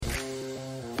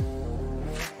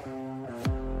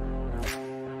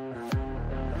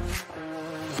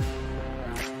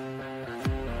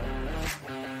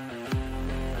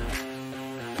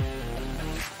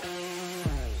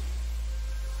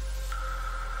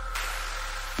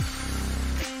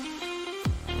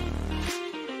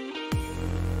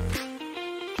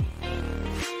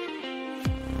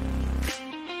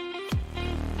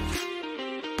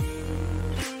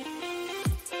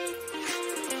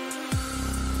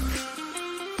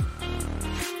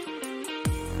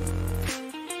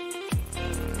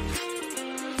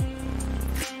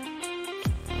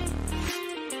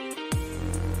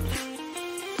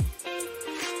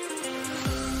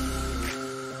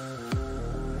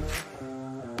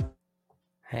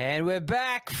And we're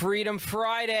back. Freedom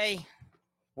Friday.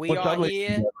 We What's are up,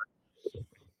 here.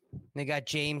 They got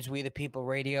James, We the People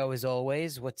Radio, as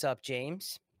always. What's up,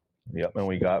 James? Yep, and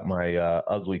we got my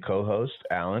ugly co-host,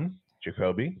 Alan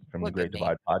Jacoby from the Great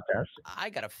Divide Podcast. I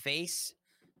got a face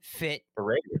fit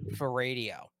For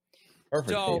radio. Perfect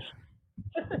So,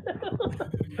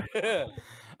 face.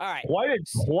 all right.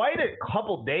 Quite a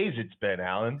couple days it's been,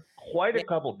 Alan. Quite a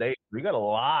couple days. We got a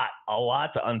lot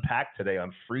to unpack today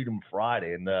on Freedom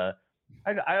Friday, and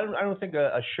I don't think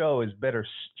a show is better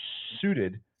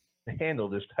suited to handle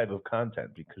this type of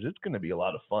content because it's going to be a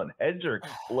lot of fun. Heads are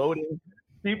exploding.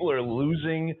 People are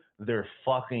losing their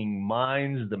fucking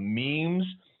minds. The memes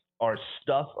are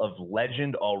stuff of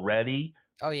legend already.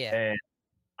 Oh, yeah. And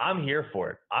I'm here for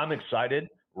it. I'm excited.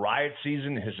 Riot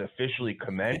season has officially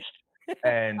commenced.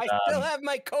 And I still have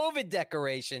my COVID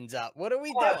decorations up. What are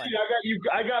we doing?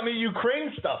 I got me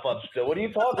Ukraine stuff up still. What are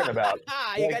you talking about?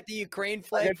 You got the Ukraine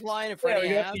flag flying in front of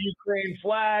you. Yeah, the Ukraine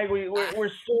flag.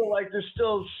 We're still like, there's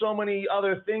still so many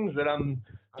other things that I'm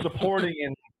supporting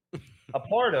and a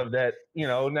part of that. You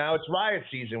know, now it's riot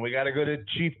season. We got to go to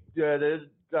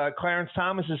Clarence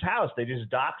Thomas's house. They just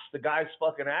doxed the guy's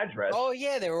fucking address. Oh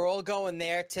yeah, they were all going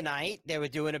there tonight. They were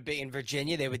doing in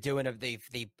Virginia. They were doing the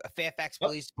Fairfax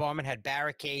Police Department had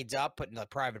barricades up, putting the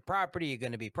private property. You're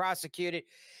going to be prosecuted.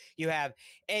 You have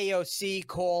AOC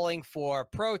calling for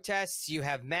protests. You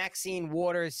have Maxine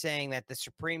Waters saying that the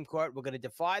Supreme Court, we're going to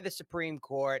defy the Supreme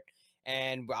Court,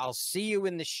 and I'll see you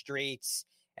in the streets,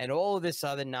 and all of this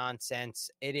other nonsense.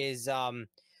 It is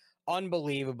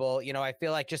unbelievable. You know, I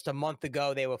feel like just a month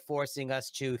ago they were forcing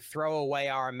us to throw away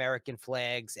our American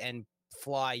flags and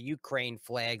fly Ukraine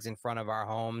flags in front of our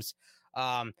homes.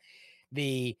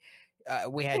 We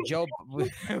had Joe.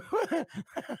 I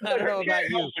don't know about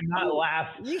you. Not laugh.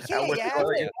 You can't. You have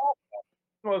to.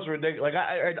 Most ridiculous.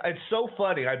 Like it's so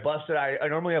funny. I busted. I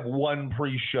normally have one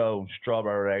pre-show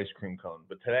strawberry ice cream cone,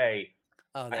 but today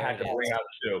I had to bring out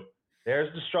two.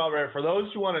 There's the strawberry. For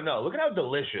those who want to know, look at how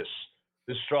delicious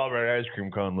this strawberry ice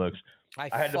cream cone looks. I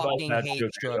had fucking hate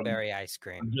strawberry ice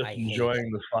cream. I'm just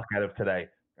enjoying the fuck out of today.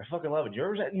 I fucking love it.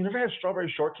 You never had a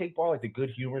strawberry shortcake bar, like the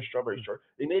Good Humor strawberry short?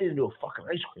 They made it into a fucking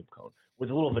ice cream cone with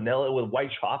a little vanilla with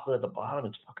white chocolate at the bottom.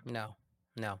 It's fucking no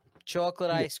chocolate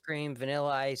ice cream,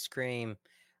 vanilla ice cream.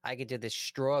 I could do this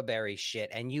strawberry shit,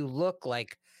 and you look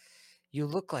like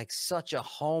such a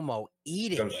homo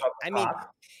eating it. I mean,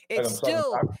 it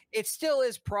still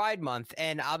is Pride Month,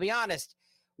 and I'll be honest.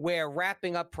 We're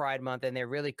wrapping up Pride Month, and there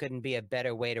really couldn't be a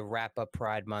better way to wrap up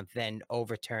Pride Month than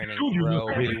overturning Roe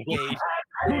v. Wade.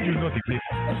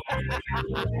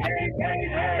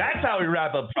 That's how we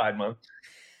wrap up Pride Month.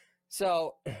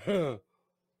 So,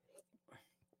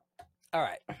 all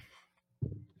right.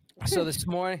 So this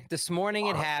morning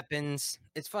it happens.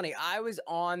 It's funny. I was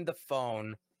on the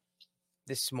phone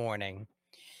this morning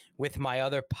with my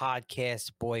other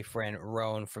podcast boyfriend,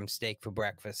 Roan from Steak for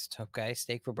Breakfast. Okay,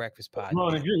 Steak for Breakfast podcast.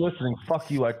 Roan, if you're listening, fuck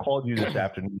you. I called you this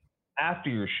afternoon after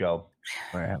your show.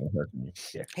 I haven't heard from you.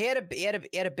 Yeah. He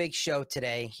had a big show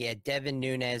today. He had Devin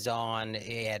Nunes on.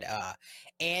 He had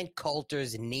Ann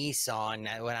Coulter's niece on.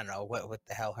 I don't know what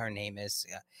the hell her name is,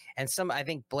 and I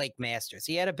think Blake Masters.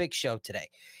 He had a big show today,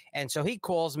 and so he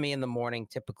calls me in the morning,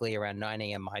 typically around 9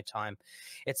 a.m. my time.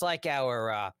 It's like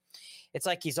it's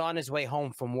like he's on his way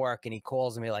home from work and he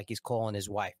calls me like he's calling his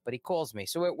wife, but he calls me.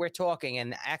 So we're talking,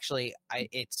 and actually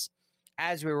it's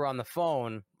as we were on the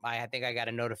phone, I think I got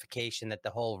a notification that the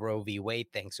whole Roe v.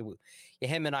 Wade thing. So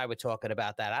him and I were talking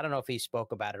about that. I don't know if he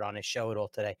spoke about it on his show at all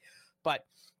today, but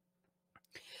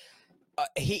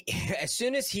as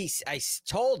soon as I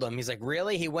told him, he's like,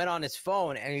 really? He went on his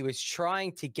phone and he was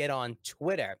trying to get on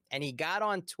Twitter, and he got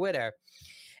on Twitter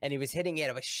and he was hitting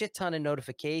it a shit ton of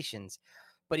notifications,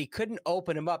 but he couldn't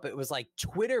open them up. It was like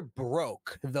Twitter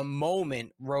broke the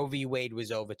moment Roe v. Wade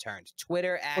was overturned.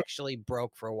 Twitter actually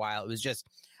broke for a while. It was just,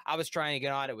 I was trying to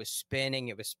get on. It was spinning.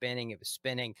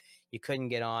 You couldn't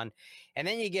get on. And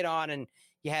then you get on and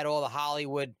you had all the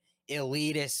Hollywood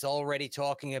elitists already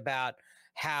talking about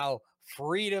how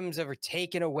freedoms are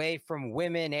taken away from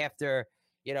women after,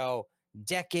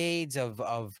 decades of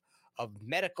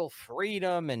medical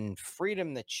freedom and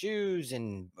freedom to choose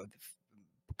and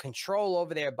control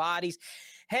over their bodies.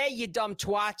 Hey, you dumb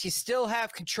twats, you still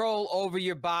have control over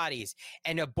your bodies,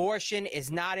 and abortion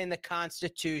is not in the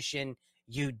Constitution,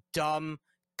 you dumb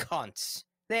cunts.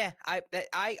 There,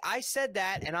 I said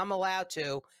that, and I'm allowed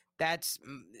to. That's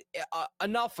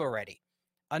enough already.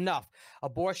 Enough.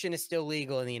 Abortion is still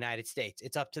legal in the United States.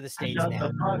 It's up to the states now.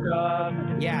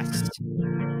 Yes.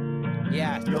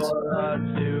 Yes. You're a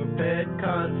stupid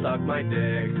cunt, suck my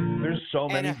dick. There's so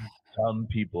many dumb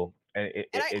people and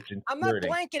it's I'm not infuriating.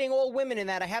 blanketing all women in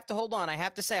that. I have to hold on. I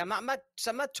have to say I'm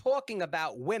not talking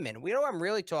about women. We know what I'm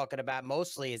really talking about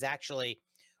mostly is actually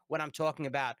when I'm talking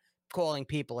about calling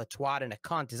people a twat and a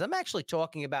cunt is I'm actually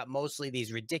talking about mostly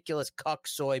these ridiculous cuck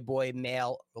soy boy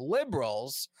male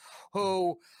liberals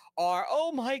who are,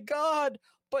 oh my God,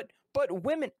 but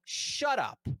women, shut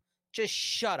up. Just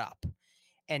shut up.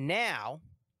 And now,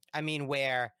 I mean,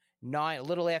 where a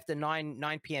little after 9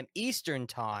 p.m. Eastern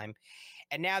time,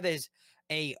 and now there's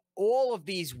all of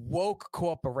these woke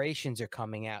corporations are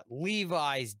coming out.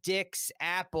 Levi's, Dick's,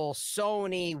 Apple,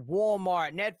 Sony,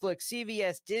 Walmart, Netflix,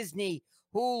 CVS, Disney,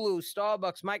 Hulu,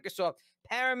 Starbucks, Microsoft,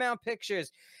 Paramount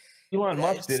Pictures, Elon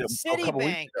Musk did it a couple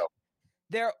weeks Citibank. ago.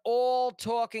 They're all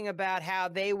talking about how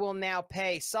they will now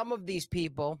pay some of these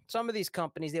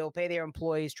companies, they will pay their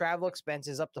employees travel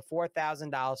expenses up to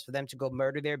 $4,000 for them to go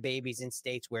murder their babies in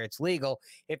states where it's legal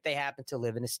if they happen to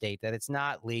live in a state that it's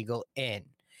not legal in.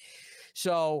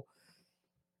 So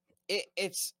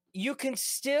it's you can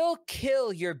still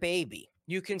kill your baby.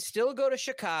 You can still go to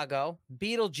Chicago.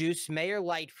 Beetlejuice, Mayor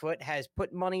Lightfoot has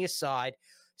put money aside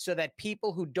so that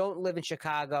people who don't live in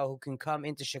Chicago who can come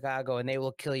into Chicago and they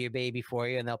will kill your baby for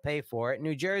you and they'll pay for it.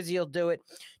 New Jersey will do it.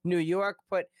 New York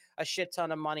put a shit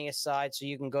ton of money aside so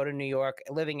you can go to New York,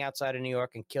 living outside of New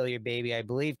York, and kill your baby. I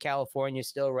believe California is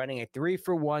still running a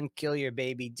 3-for-1 kill your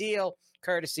baby deal,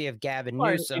 courtesy of Gavin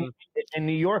Newsom. In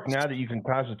New York, now that you can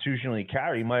constitutionally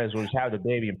carry, you might as well just have the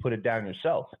baby and put it down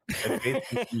yourself. That's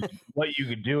basically what you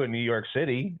could do in New York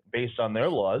City based on their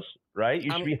laws, right?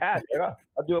 You should be happy.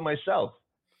 I'll do it myself.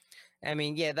 I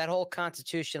mean, yeah, that whole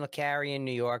constitutional carry in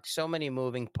New York, so many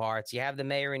moving parts. You have the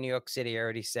mayor in New York City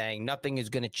already saying nothing is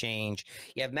going to change.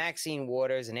 You have Maxine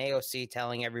Waters and AOC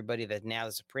telling everybody that now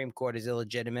the Supreme Court is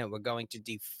illegitimate. We're going to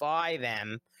defy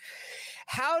them.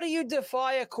 How do you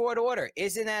defy a court order?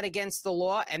 Isn't that against the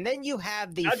law? And then you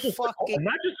have the not just a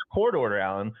court order,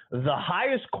 Alan. The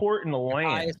highest court in the land.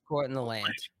 Highest court in the land.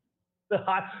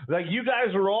 Like you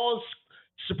guys are all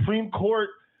Supreme Court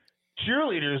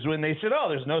cheerleaders when they said, "Oh,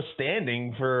 there's no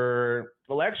standing for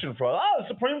election fraud." Oh, the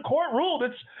Supreme Court ruled.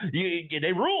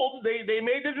 They ruled. They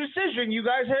made the decision. You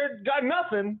guys got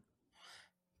nothing.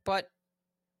 But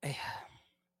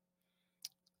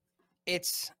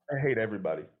it's. I hate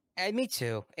everybody. Me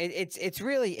too. It's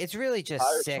really just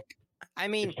tiresome. sick. I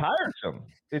mean, it's tiresome.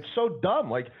 It's so dumb.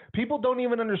 Like people don't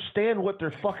even understand what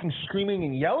they're fucking screaming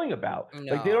and yelling about.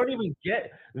 No. Like they don't even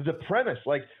get the premise.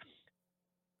 Like.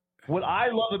 What I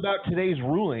love about today's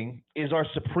ruling is our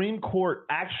Supreme Court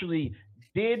actually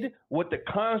did what the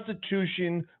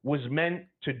Constitution was meant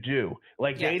to do.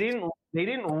 Like yes. they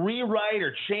didn't rewrite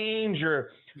or change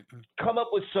or come up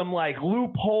with some like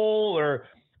loophole or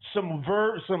some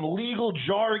legal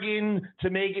jargon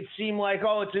to make it seem like,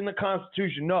 oh, it's in the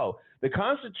Constitution. No, the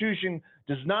Constitution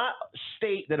does not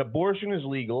state that abortion is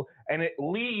legal, and it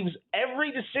leaves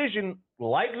every decision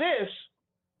like this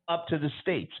up to the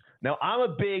states. Now, I'm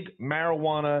a big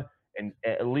marijuana and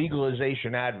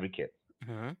legalization advocate.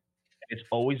 Mm-hmm. It's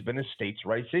always been a states'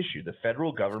 rights issue. The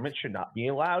federal government should not be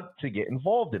allowed to get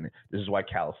involved in it. This is why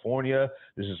California,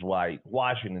 this is why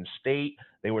Washington State,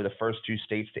 they were the first 2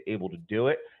 states to able to do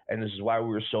it. And this is why we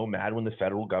were so mad when the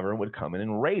federal government would come in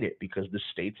and raid it, because the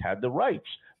states had the rights.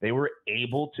 They were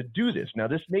able to do this. Now,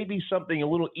 this may be something a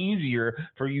little easier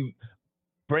for you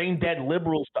brain dead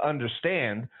liberals to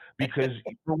understand, because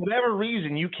for whatever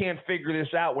reason, you can't figure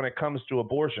this out when it comes to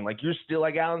abortion. Like you're still,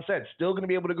 like Alan said, still going to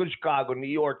be able to go to Chicago, New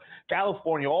York,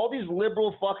 California, all these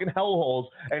liberal fucking hellholes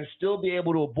and still be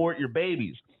able to abort your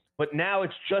babies. But now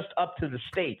it's just up to the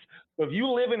states. So if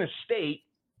you live in a state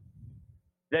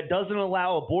that doesn't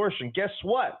allow abortion, guess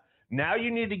what? Now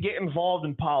you need to get involved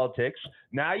in politics.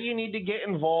 Now you need to get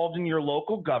involved in your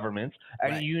local governments,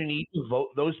 and right. You need to vote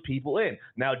those people in.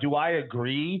 Now, do I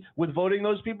agree with voting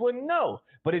those people in? No,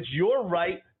 but it's your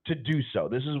right to do so.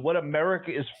 This is what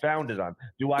America is founded on.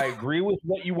 Do I agree with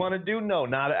what you want to do? No,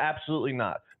 absolutely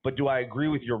not. But do I agree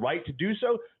with your right to do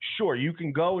so? Sure, you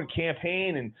can go and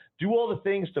campaign and do all the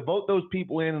things to vote those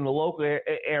people in the local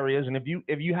areas. And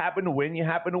if you happen to win, you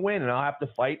happen to win, and I'll have to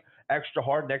fight extra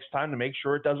hard next time to make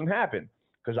sure it doesn't happen,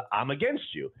 because I'm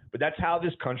against you. But that's how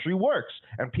this country works,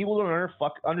 and people don't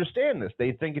understand this.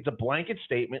 They think it's a blanket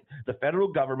statement. The federal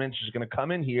government's just going to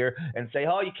come in here and say,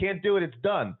 "Oh, you can't do it. It's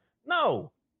done."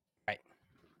 No. Right.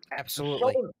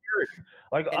 Absolutely.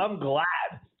 So I'm glad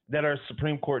that our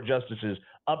Supreme Court justices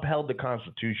upheld the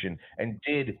Constitution and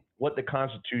did what the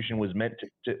Constitution was meant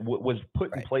to was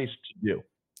put in place to do.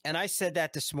 And I said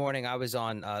that this morning. I was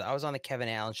on the Kevin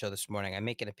Allen show this morning. I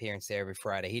make an appearance there every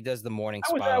Friday. He does the morning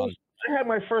spot. I had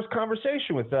my first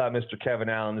conversation with Mr. Kevin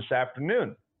Allen this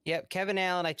afternoon. Yep, Kevin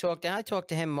Allen. I talked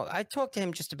to him. I talked to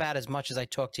him just about as much as I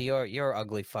talked to your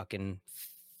ugly fucking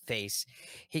face.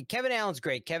 Kevin Allen's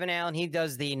great. Kevin Allen. He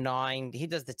does the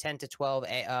 10 to 12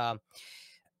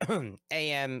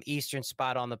 a.m. Eastern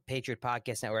spot on the Patriot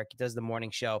Podcast Network. He does the morning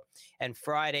show, and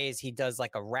Fridays he does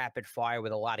like a rapid fire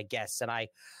with a lot of guests. And I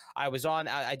was on.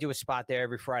 I do a spot there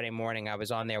every Friday morning. I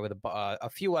was on there with a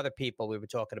few other people. We were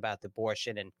talking about the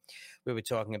abortion, and we were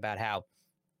talking about how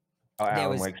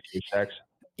Alan likes sex.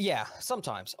 Yeah,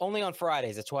 sometimes only on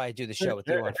Fridays. That's why I do the show with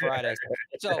you on Fridays.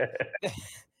 So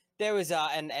there was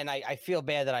and I feel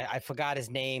bad that I forgot his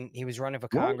name. He was running for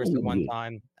Congress at one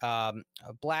time, a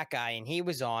black guy, and he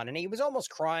was on, and he was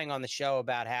almost crying on the show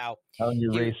about how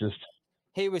you're racist.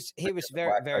 He was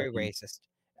very racist.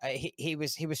 He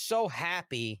was so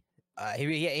happy.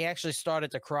 He actually started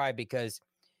to cry because,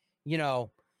 you know,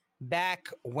 back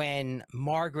when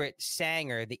Margaret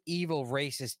Sanger, the evil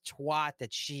racist twat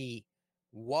that she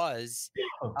was,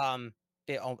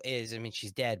 is, I mean,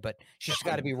 she's dead, but she's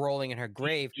got to be rolling in her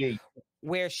grave,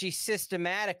 where she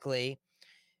systematically,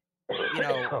 you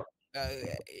know,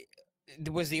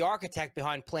 was the architect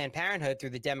behind Planned Parenthood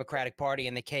through the Democratic Party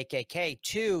and the KKK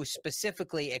to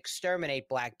specifically exterminate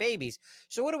black babies.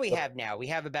 So what do we have now? We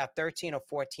have about 13 or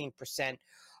 14%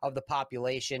 of the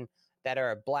population that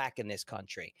are black in this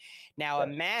country. Now,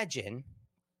 imagine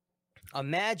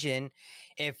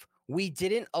if we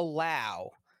didn't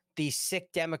allow these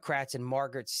sick Democrats and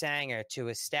Margaret Sanger to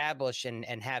establish and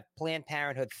have Planned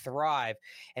Parenthood thrive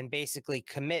and basically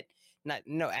to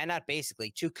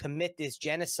commit this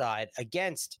genocide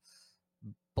against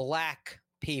black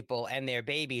people and their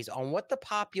babies, on what the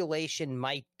population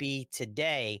might be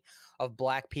today of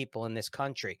black people in this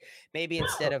country. Maybe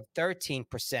instead of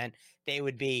 13%, they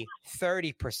would be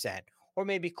 30%, or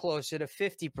maybe closer to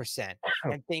 50%,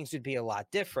 and things would be a lot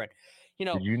different. You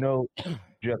know, did you know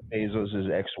Jeff Bezos'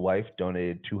 ex-wife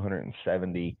donated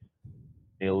 $270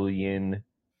 billion?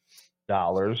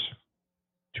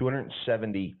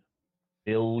 $270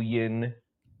 billion,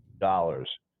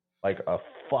 like a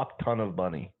fuck ton of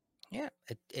money. Yeah,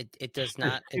 it does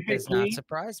not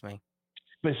surprise me.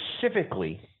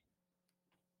 Specifically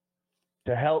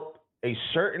to help a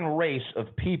certain race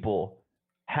of people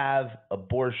have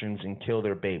abortions and kill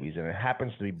their babies, and it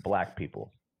happens to be black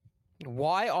people.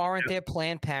 Why aren't there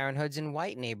Planned Parenthoods in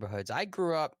white neighborhoods? I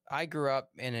grew up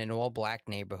in an all black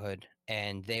neighborhood,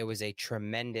 and there was a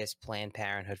tremendous Planned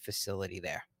Parenthood facility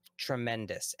there.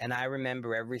 Tremendous. And I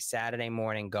remember every Saturday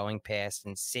morning going past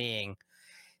and seeing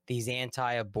these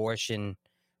anti-abortion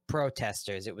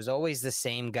protesters. It was always the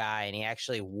same guy, and he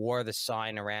actually wore the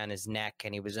sign around his neck,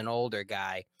 and he was an older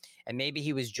guy, and maybe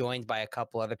he was joined by a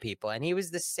couple other people, and he was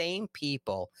the same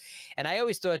people. And I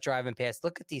always thought driving past,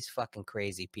 look at these fucking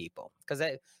crazy people, because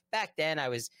back then I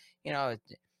was 18,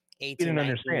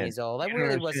 19 years old. I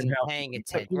really wasn't paying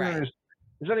attention. Right.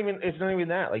 It's not even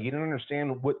that. Like, you don't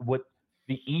understand what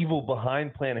the evil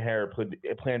behind Planned Parenthood,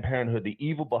 the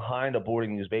evil behind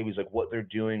aborting these babies, like what they're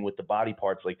doing with the body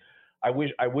parts. Like, I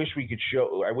wish we could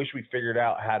show. I wish we figured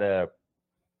out how to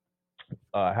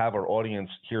have our audience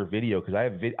hear video, because I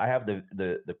have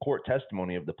the court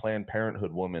testimony of the Planned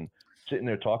Parenthood woman sitting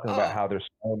there talking about how they're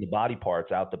selling the body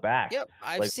parts out the back. Yep,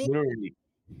 I've seen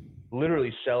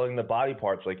literally selling the body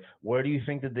parts. Like, where do you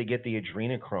think that they get the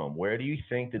adrenochrome? Where do you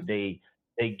think that they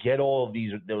get all of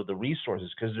these the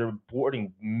resources? Because they're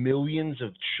aborting millions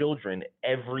of children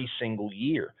every single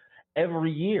year.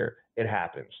 Every year it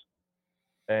happens,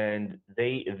 and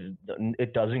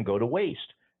it doesn't go to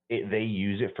waste. They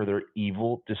use it for their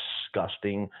evil,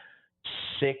 disgusting,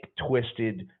 sick,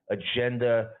 twisted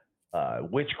agenda,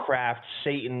 witchcraft,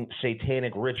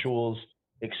 satanic rituals,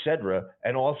 etc.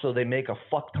 And also, they make a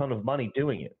fuck ton of money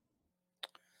doing it.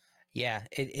 Yeah,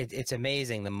 it's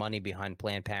amazing, the money behind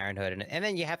Planned Parenthood, and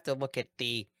then you have to look at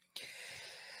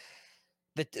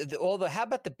how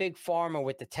about the big pharma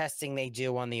with the testing they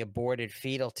do on the aborted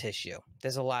fetal tissue?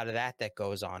 There's a lot of that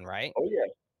goes on, right? Oh yeah.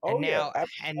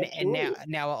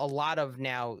 Now a lot of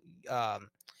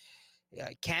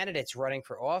candidates running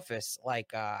for office,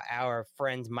 like our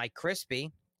friend Mike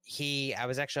Crispy. I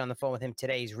was actually on the phone with him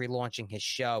today. He's relaunching his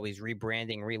show. He's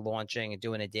rebranding, relaunching, and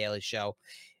doing a daily show.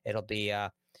 It'll be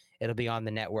on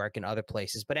the network and other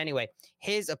places. But anyway,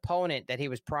 his opponent that he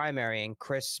was primarying,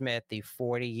 Chris Smith, the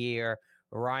 40-year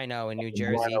rhino in New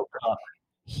Jersey,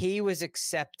 he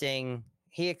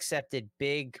accepted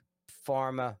big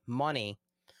pharma money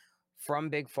from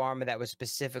big pharma that was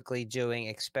specifically doing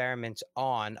experiments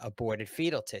on aborted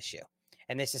fetal tissue.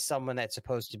 And this is someone that's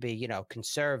supposed to be,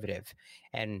 conservative.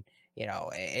 And,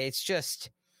 it's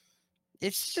just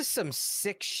some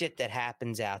sick shit that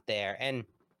happens out there. And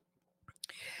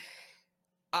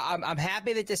I'm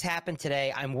happy that this happened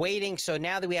today. I'm waiting. So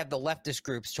now that we have the leftist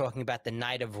groups talking about the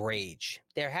night of rage,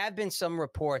 there have been some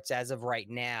reports as of right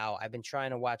now. I've been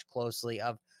trying to watch closely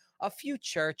of a few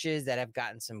churches that have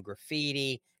gotten some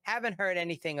graffiti. Haven't heard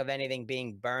anything of anything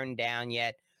being burned down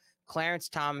yet. Clarence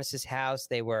Thomas's house,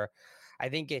 they were, I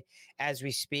think as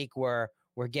we speak, we're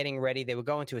getting ready. They were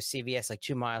going to a CVS like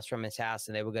 2 miles from his house,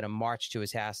 and they were going to march to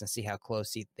his house and see how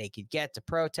close they could get to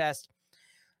protest.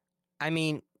 I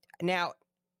mean, now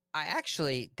I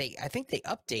think they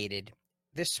updated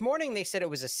this morning. They said it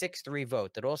was a 6-3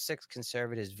 vote, that all 6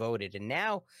 conservatives voted. And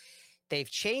now they've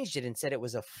changed it and said it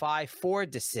was a 5-4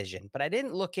 decision, but I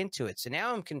didn't look into it. So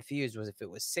now I'm confused was if it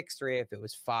was 6-3, if it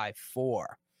was 5-4.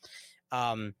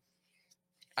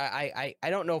 I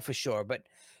don't know for sure, but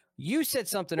you said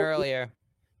something earlier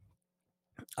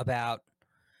about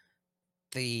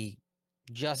the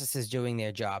justices doing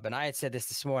their job. And I had said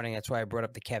this morning. That's why I brought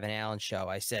up the Kevin Allen show.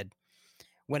 I said,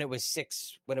 when it was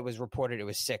 6, when it was reported it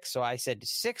was 6. So I said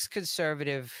 6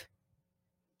 conservative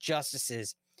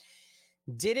justices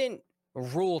didn't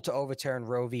rule to overturn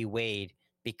Roe v. Wade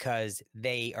because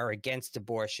they are against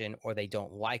abortion or they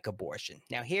don't like abortion.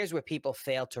 Now, here's where people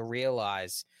fail to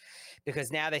realize,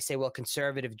 because now they say, well,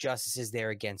 conservative justices, they're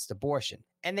against abortion.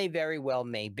 And they very well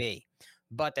may be.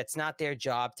 But that's not their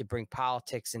job to bring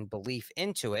politics and belief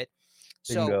into it.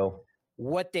 So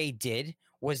what they did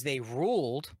was they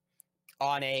ruled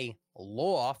on a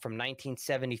law from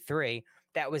 1973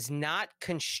 that was not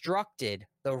constructed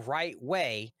the right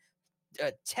way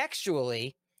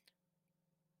textually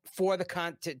for the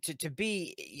to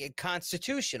be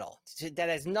constitutional. That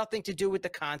has nothing to do with the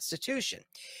Constitution.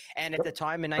 And at the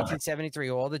time in 1973,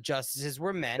 all the justices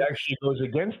were men. It actually goes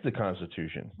against the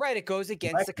Constitution. Right, it goes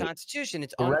against the Constitution.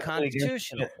 It's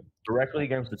unconstitutional. Directly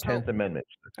against the 10th Amendment.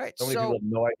 Right, so many people have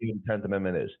no idea what the 10th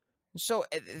Amendment is. So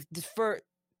for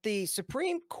the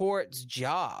Supreme Court's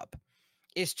job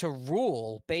is to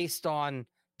rule based on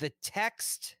the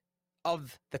text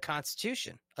of the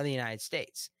Constitution of the United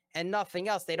States and nothing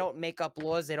else. They don't make up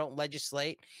laws. They don't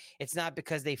legislate. It's not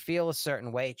because they feel a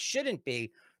certain way. It shouldn't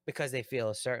be because they feel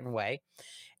a certain way.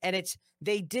 And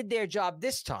they did their job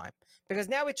this time, because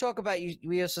now we talk about,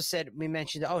 we also said, we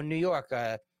mentioned, New York,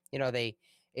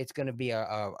 it's going to be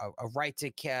a right to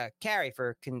carry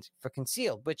for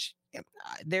concealed, which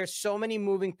there's so many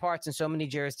moving parts and so many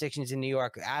jurisdictions in New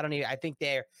York. I think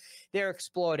they're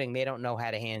exploding. They don't know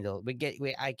how to handle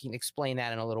it. I can explain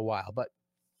that in a little while, but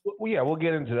well, yeah, we'll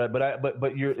get into that. But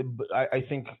I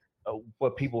think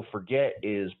what people forget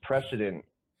is precedent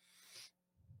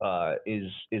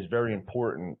is very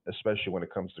important, especially when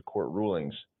it comes to court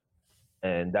rulings,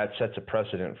 and that sets a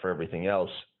precedent for everything else.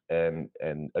 And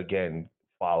again,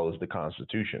 follows the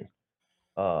Constitution.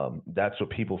 That's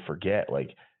what people forget.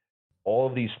 Like, all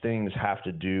of these things have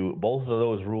to do. Both of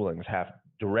those rulings have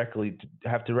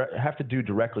to do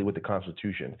directly with the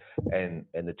Constitution and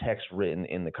the text written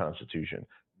in the Constitution.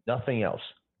 Nothing else.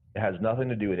 It has nothing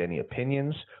to do with any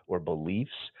opinions or beliefs.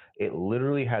 It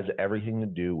literally has everything to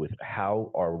do with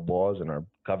how our laws and our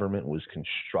government was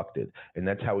constructed. And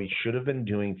that's how we should have been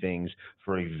doing things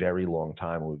for a very long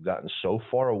time. We've gotten so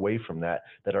far away from that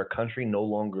our country no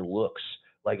longer looks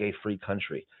like a free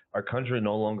country. Our country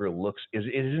no longer it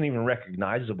isn't even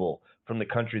recognizable from the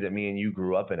country that me and you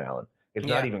grew up in, Alan. It's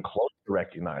not even close to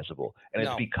recognizable. And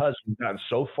it's because we've gotten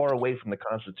so far away from the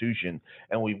Constitution,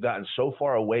 and we've gotten so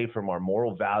far away from our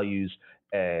moral values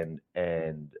and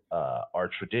our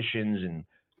traditions and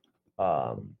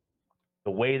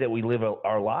the way that we live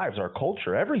our lives, our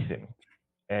culture, everything.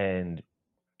 And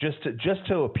just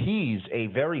to appease a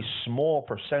very small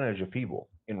percentage of people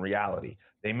in reality.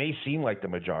 They may seem like the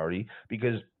majority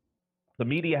because the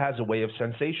media has a way of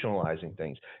sensationalizing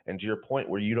things. And to your point,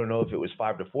 where you don't know if it was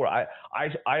 5-4,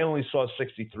 I only saw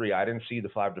 63. I didn't see the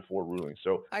 5-4 ruling.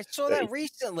 So I saw that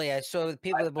recently. I saw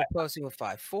people that were posting with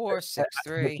 5-4,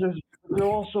 6-3.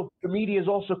 The media is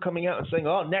also coming out and saying,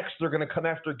 "Oh, next they're going to come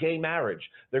after gay marriage.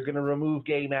 They're going to remove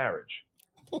gay marriage."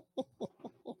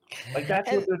 Like,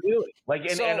 that's what they're doing. Like,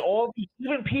 and all these,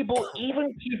 even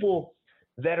people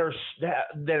that are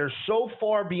so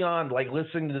far beyond, like,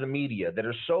 listening to the media, that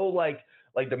are so like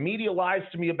the media lies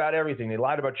to me about everything. They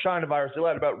lied about China virus. They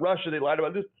lied about Russia. They lied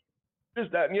about this,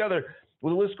 that, and the other.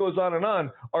 Well, the list goes on and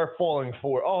on. Are falling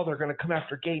for, they're going to come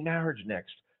after gay marriage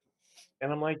next.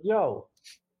 And I'm like, yo,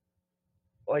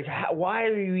 like, why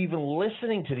are you even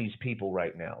listening to these people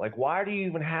right now? Like, why do you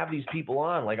even have these people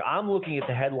on? Like, I'm looking at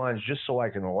the headlines just so I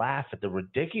can laugh at the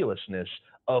ridiculousness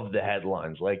of the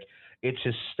headlines. Like, it's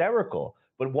hysterical.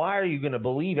 But why are you going to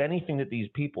believe anything that these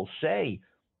people say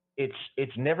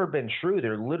it's never been true.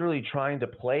 They're literally trying to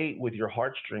play with your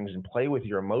heartstrings and play with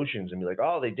your emotions and be like,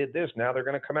 oh, they did this, now they're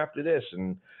going to come after this,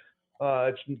 and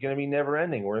it's going to be never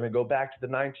ending. We're going to go back to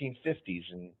the 1950s,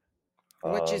 and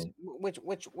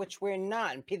which we're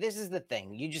not. And this is the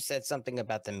thing. You just said something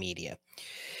about the media,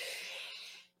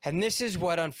 and this is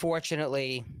what,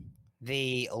 unfortunately,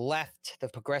 the left, the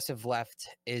progressive left,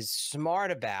 is smart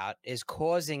about, is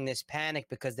causing this panic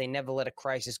because they never let a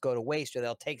crisis go to waste, or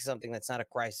they'll take something that's not a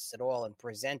crisis at all and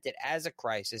present it as a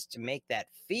crisis to make that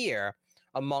fear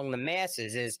among the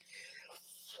masses. Is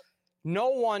no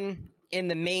one in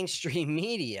the mainstream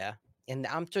media, and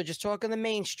I'm just talking the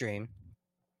mainstream,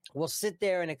 will sit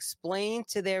there and explain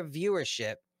to their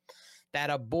viewership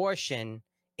that abortion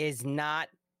is not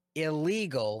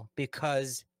illegal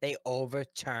because they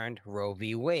overturned Roe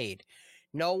v. Wade.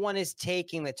 No one is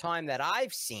taking the time that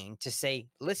I've seen to say,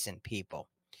 listen, people,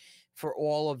 for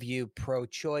all of you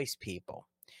pro-choice people,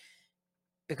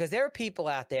 because there are people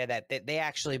out there that they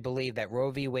actually believe that Roe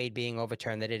v. Wade being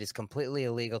overturned, that it is completely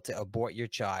illegal to abort your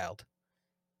child.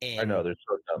 And I know, they're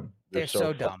so dumb. They're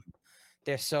so dumb.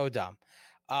 They're so dumb.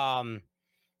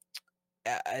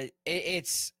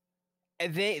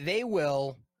 They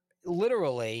will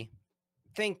literally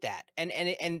think that, and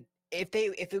if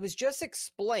it was just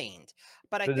explained,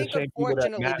 but I think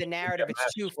unfortunately the narrative is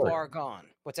too far gone.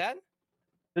 What's that?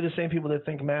 They're the same people that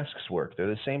think masks work. They're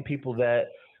the same people that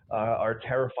are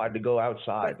terrified to go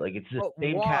outside. Like, it's the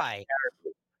same why?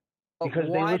 Because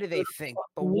why do they think?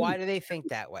 But why do they think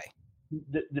that way?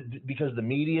 Because the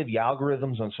media, the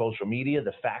algorithms on social media,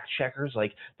 the fact checkers,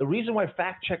 like, the reason why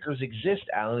fact checkers exist,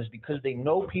 Alan, is because they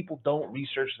know people don't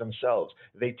research themselves.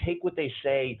 They take what they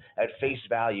say at face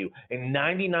value, and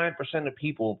 99% of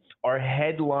people are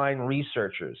headline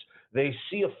researchers. They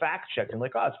see a fact check and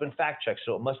like, oh, it's been fact checked,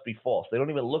 so it must be false. They don't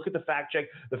even look at the fact check.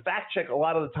 The fact check, a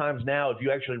lot of the times now, if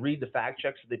you actually read the fact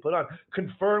checks that they put on,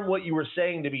 confirm what you were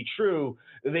saying to be true.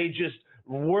 They just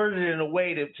worded it in a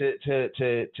way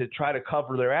to try to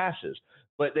cover their asses,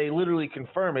 but they literally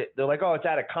confirm it. They're like, oh, it's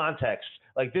out of context.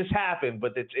 Like, this happened,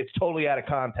 but it's totally out of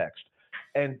context,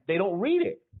 and they don't read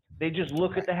it. They just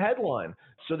look at the headline.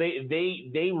 So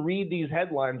they read these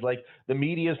headlines like the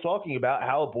media is talking about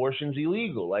how abortion's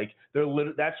illegal. Like,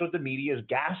 that's what the media is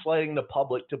gaslighting the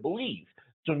public to believe.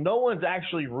 So no one's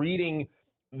actually reading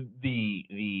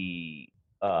the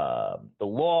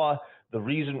law, the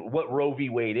reason what Roe v.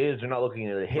 Wade is. They're not looking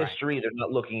into the history. Right. They're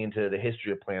not looking into the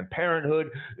history of Planned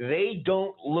Parenthood. They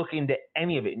don't look into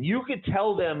any of it. And you could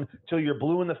tell them till you're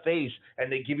blue in the face, and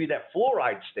they give you that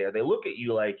fluoride stare. They look at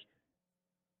you like,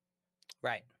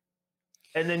 right.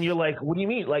 And then you're like, what do you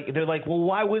mean? Like, they're like, well,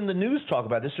 why wouldn't the news talk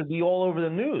about it? This would be all over the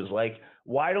news. Like,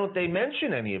 why don't they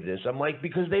mention any of this? I'm like,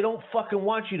 because they don't fucking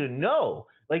want you to know.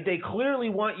 Like, they clearly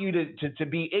want you to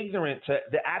be ignorant to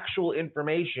the actual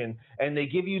information, and they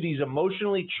give you these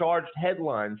emotionally charged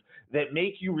headlines that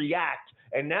make you react,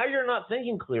 and now you're not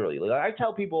thinking clearly. Like, I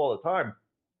tell people all the time,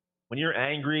 when you're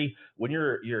angry, when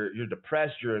you're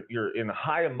depressed, you're in a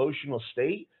high emotional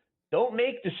state, don't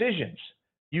make decisions.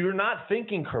 You're not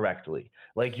thinking correctly.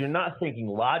 Like, you're not thinking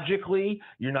logically.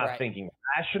 You're not thinking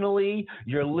rationally.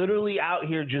 You're literally out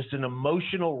here just an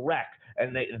emotional wreck.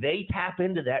 And they tap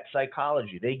into that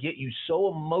psychology. They get you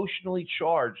so emotionally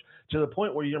charged to the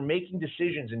point where you're making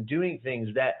decisions and doing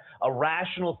things that a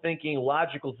rational thinking,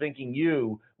 logical thinking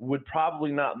you would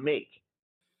probably not make.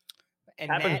 And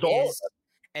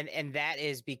that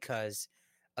is because,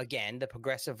 again, the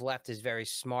progressive left is very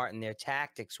smart in their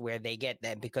tactics, where they get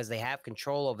that because they have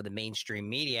control over the mainstream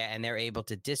media, and they're able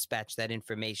to dispatch that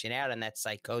information out, and that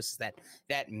psychosis,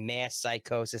 that mass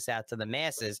psychosis out to the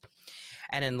masses.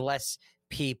 And unless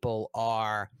people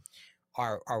are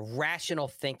rational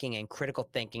thinking and critical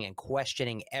thinking and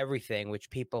questioning everything, which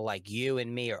people like you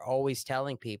and me are always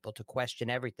telling people to question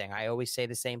everything. I always say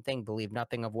the same thing: believe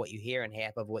nothing of what you hear and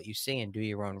half of what you see, and do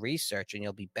your own research, and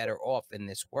you'll be better off in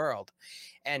this world.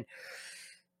 And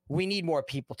we need more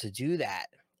people to do that.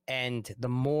 And the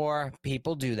more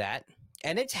people do that,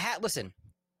 and listen,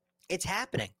 it's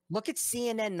happening. Look at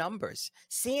CNN numbers.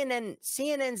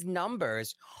 CNN's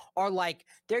numbers are like,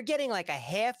 they're getting like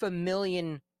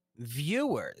 500,000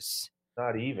 viewers.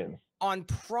 Not even. On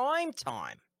prime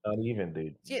time. Not even,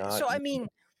 dude. Yeah, so, I mean,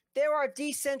 there are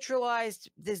decentralized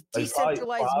media.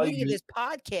 There's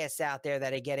podcasts out there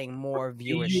that are getting more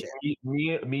viewership.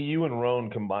 Me, you, and Roan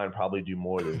combined probably do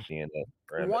more than CNN.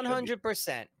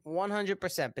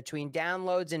 100%. Between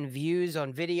downloads and views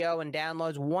on video and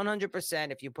downloads,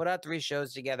 100%. If you put out 3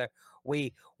 shows together,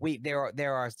 there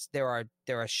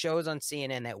are shows on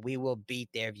CNN that we will beat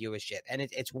their viewership, and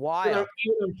it's wild.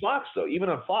 Even on Fox, though. Even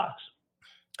on Fox,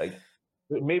 like.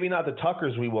 maybe not the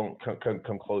Tuckers. We won't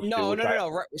come close to. No.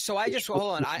 So I just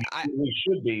hold on. We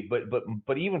should be,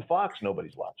 but even Fox,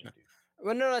 nobody's watching. Dude.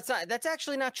 Well, no, that's not. That's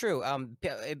actually not true.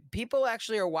 People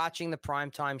actually are watching the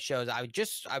primetime shows. I was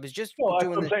just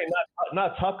doing. I'm saying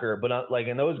not Tucker, but not like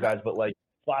in those guys, but like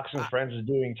Fox and Friends is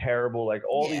doing terrible. Like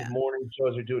all these morning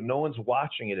shows are doing. No one's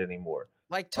watching it anymore.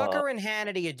 Like Tucker and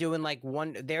Hannity are doing like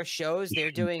their shows.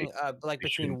 They're doing like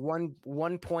between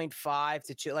 1.5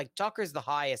 to 2. Like Tucker's the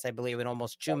highest, I believe, in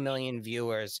almost 2 million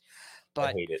viewers. But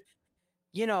I hate it.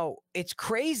 You know, it's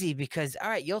crazy because all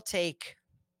right,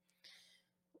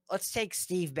 let's take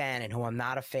Steve Bannon, who I'm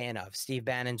not a fan of. Steve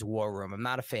Bannon's War Room. I'm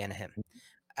not a fan of him.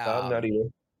 I'm not either.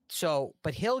 So,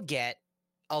 but he'll get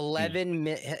 11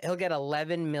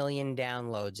 million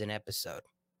downloads an episode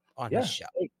on his show.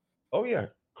 Oh yeah,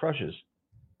 crushes.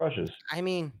 I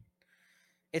mean,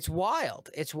 it's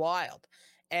wild. It's wild,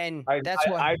 and that's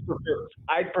why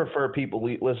I'd prefer people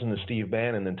listen to Steve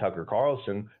Bannon than Tucker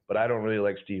Carlson, but I don't really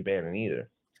like Steve Bannon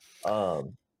either. I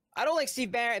don't like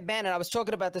Steve Bannon. I was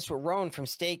talking about this with Roan from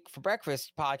Steak for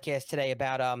Breakfast podcast today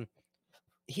about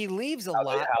he leaves a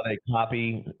lot. How they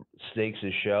copy Steaks'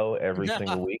 show every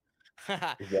single week.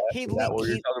 Is that what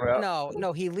you're talking about?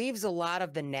 No, he leaves a lot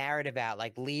of the narrative out,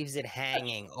 like leaves it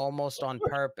hanging almost on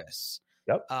purpose.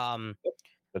 Yep.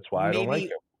 That's why I don't like him.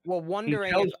 Well,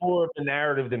 wondering he tells more of the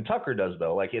narrative than Tucker does,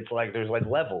 though. Like it's like there's like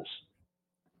levels.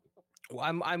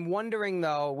 I'm wondering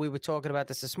though. We were talking about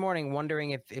this morning.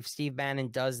 Wondering if Steve Bannon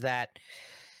does that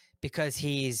because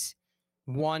he's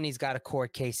got a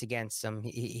court case against him.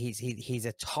 He's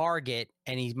a target,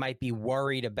 and he might be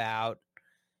worried about,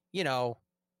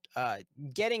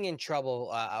 getting in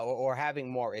trouble or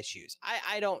having more issues.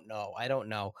 I don't know.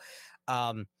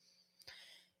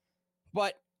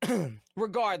 But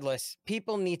regardless,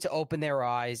 people need to open their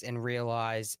eyes and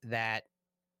realize that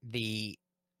the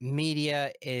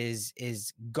media is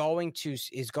going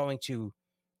to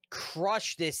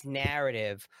crush this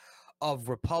narrative of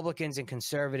Republicans and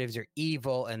conservatives are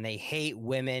evil and they hate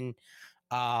women.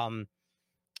 Conservatives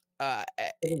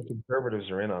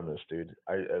are in on this, dude.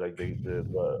 I like the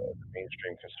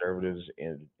mainstream conservatives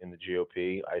in the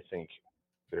GOP. I think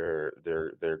they're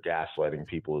gaslighting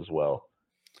people as well.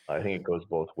 I think it goes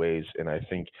both ways, and I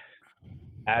think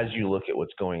as you look at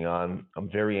what's going on, I'm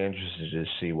very interested to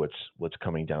see what's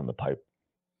coming down the pipe,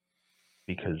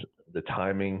 because the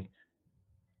timing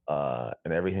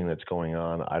and everything that's going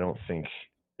on, I think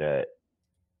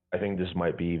this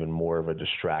might be even more of a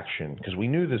distraction, because we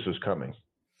knew this was coming.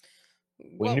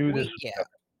 We knew this was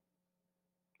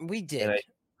coming. We did. And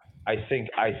I think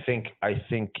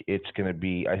it's going to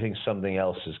be. I think something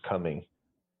else is coming.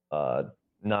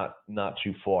 Not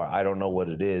too far. I don't know what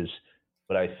it is,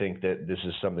 but I think that this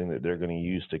is something that they're going to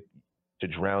use to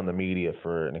drown the media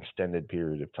for an extended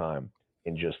period of time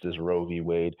in just this Roe v.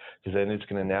 Wade, because then it's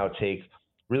going to now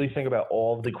really think about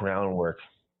all of the groundwork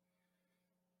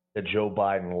that Joe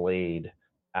Biden laid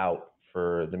out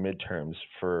for the midterms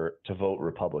to vote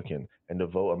Republican and to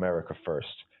vote America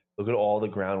first. Look at all the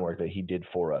groundwork that he did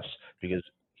for us, because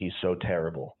he's so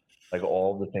terrible. Like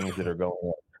all the things that are going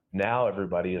on. Now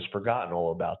everybody has forgotten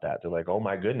all about that. They're like, oh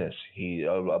my goodness,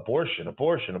 abortion.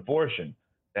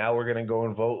 Now we're going to go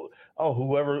and vote. Oh,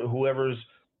 whoever's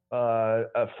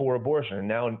for abortion. And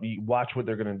now you watch what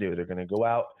they're going to do. They're going to go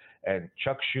out, and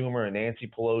Chuck Schumer and Nancy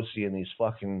Pelosi and these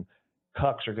fucking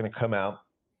cucks are going to come out,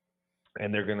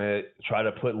 and they're going to try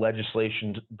to bring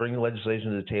legislation to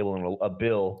the table, and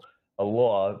a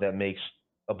law that makes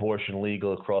abortion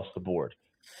legal across the board.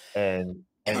 And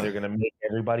they're going to make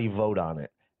everybody vote on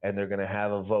it. And they're going to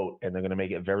have a vote, and they're going to make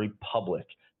it very public,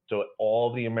 so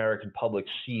all the American public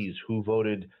sees who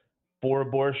voted for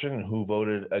abortion and who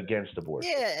voted against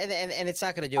abortion. Yeah, and it's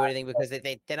not going to do anything because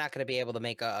they're not going to be able to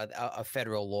make a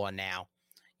federal law now.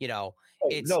 I don't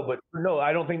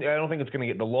think it's going to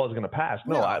get, the law is going to pass.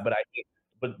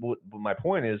 But my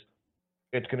point is,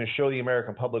 it's going to show the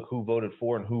American public who voted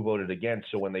for and who voted against.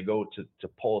 So when they go to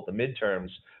poll at the midterms,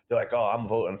 they're like, oh, I'm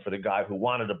voting for the guy who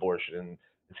wanted abortion, and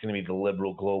it's going to be the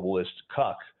liberal globalist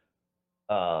cuck,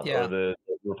 or the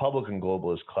Republican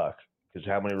globalist cuck. Because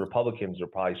how many Republicans are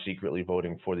probably secretly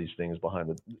voting for these things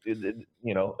behind same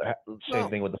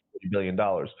thing with the $40 billion.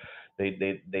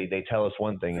 They tell us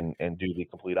one thing and do the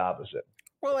complete opposite.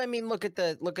 Well, I mean, look at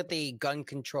the gun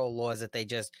control laws that they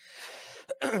just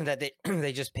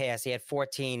they just passed. They had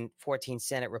 14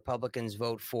 Senate Republicans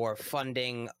vote for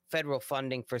federal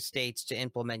funding for states to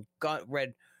implement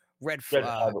red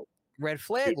flag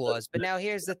laws. But now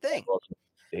here's the thing.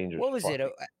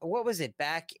 What was it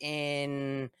back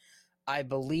in, I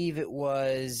believe it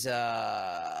was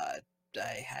I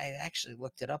actually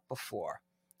looked it up before.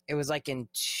 It was like in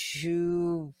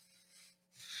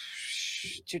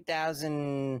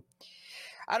 2000.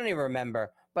 I don't even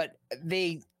remember, but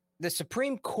the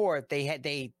Supreme Court,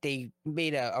 they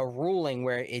made a ruling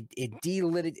where it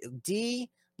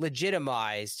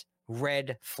delegitimized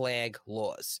red flag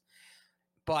laws,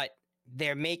 but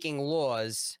they're making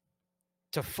laws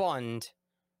to fund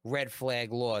red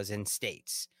flag laws in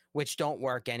states, which don't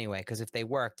work anyway, because if they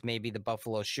worked, maybe the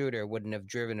Buffalo shooter wouldn't have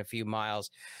driven a few hours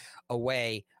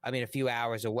away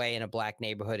in a black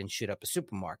neighborhood and shoot up a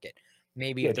supermarket.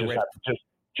 Maybe if the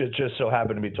just so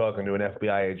happened to be talking to an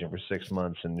FBI agent for 6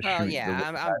 months and shooting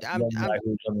I'm guy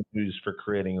who's on the news for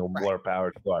creating a water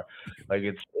powered car. Like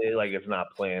it's not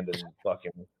planned, and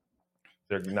fucking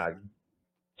they're not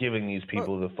giving these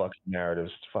people the fucking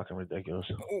narratives. It's fucking ridiculous.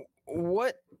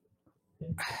 What?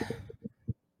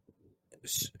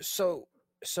 So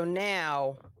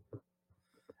now,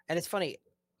 and it's funny.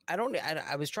 I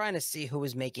was trying to see who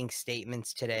was making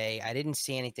statements today. I didn't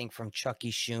see anything from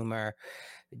Chucky Schumer.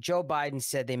 Joe Biden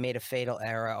said they made a fatal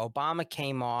error. Obama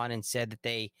came on and said that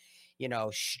they,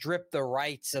 stripped the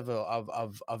rights of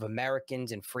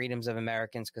Americans and freedoms of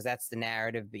Americans, because that's the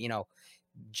narrative.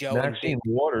 Joe Maxine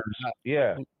Waters,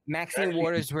 Maxine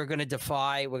Waters, we're going to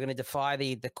defy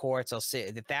the courts. I'll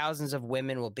say the thousands of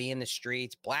women will be in the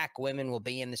streets. Black women will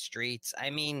be in the streets. I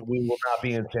mean, we will not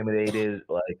be intimidated.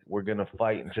 Like, we're going to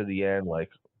fight until the end. Like,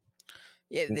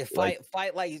 yeah, the fight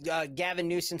like Gavin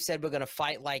Newsom said, we're going to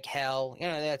fight like hell.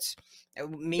 That's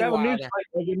meanwhile.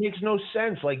 It makes no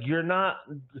sense. Like,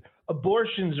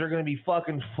 abortions are going to be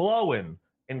fucking flowing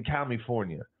in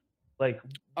California. Like,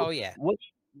 oh yeah.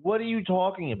 What are you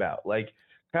talking about? Like,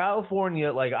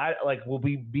 California, will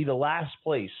be the last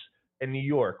place, and New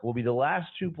York will be the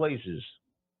last two places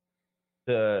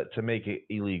to make it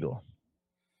illegal.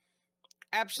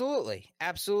 Absolutely.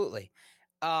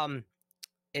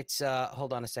 It's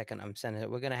hold on a second. I'm sending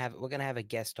it. We're gonna have a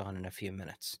guest on in a few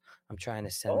minutes. I'm trying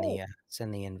to send the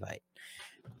invite.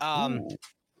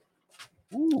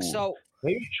 So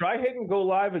maybe try hitting go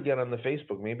live again on the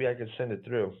Facebook. Maybe I could send it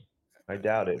through. I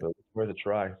doubt it, but it's worth a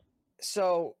try.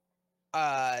 So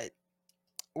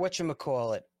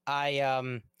whatchamacallit?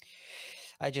 I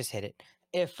just hit it.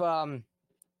 If the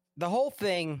whole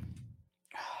thing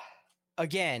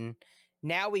again.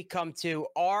 Now we come to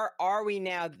are we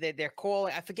now that they're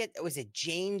calling? I forget, was it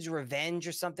Jane's Revenge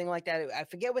or something like that? I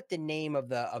forget what the name of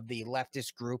the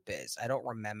leftist group is. I don't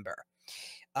remember.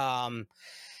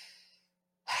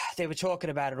 They were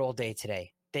talking about it all day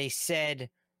today. They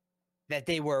said that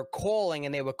they were calling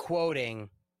and they were quoting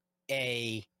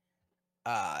a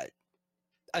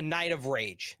night of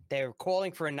rage. They were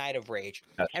calling for a night of rage.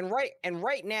 Yes. And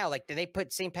right now, like they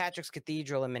put St. Patrick's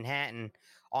Cathedral in Manhattan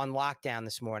on lockdown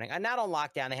this morning. Not on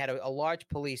lockdown. They had a large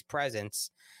police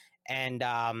presence, and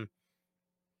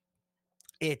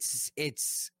they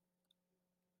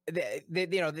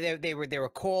were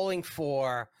calling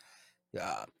for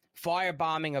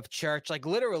firebombing of church. Like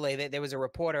literally, there was a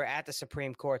reporter at the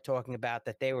Supreme Court talking about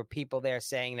that there were people there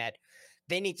saying that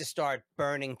they need to start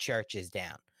burning churches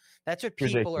down. That's what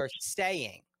people are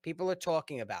saying. People are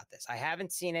talking about this. I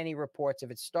haven't seen any reports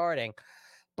of it starting.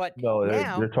 But no,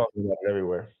 they're talking about it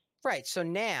everywhere. Right. So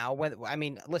now,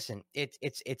 listen,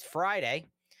 it's Friday.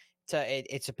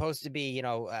 It's supposed to be,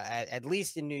 at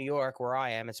least in New York where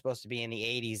I am, it's supposed to be in the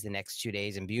 80s the next 2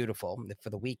 days and beautiful for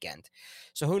the weekend.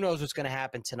 So who knows what's going to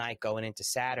happen tonight going into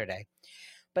Saturday.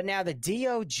 But now the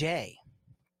DOJ,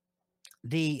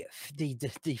 the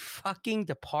fucking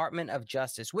Department of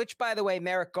Justice, which, by the way,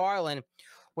 Merrick Garland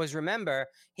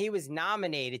he was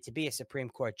nominated to be a Supreme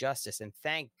Court justice, and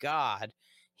thank God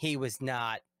he was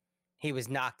knocked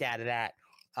out of that.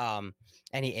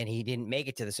 And he didn't make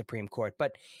it to the Supreme Court,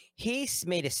 but he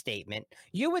made a statement.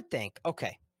 You would think,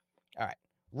 okay, all right,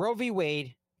 Roe v.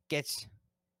 Wade gets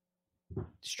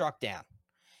struck down,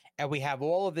 and we have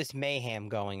all of this mayhem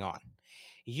going on.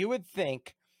 You would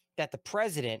think that the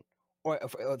president or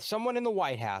someone in the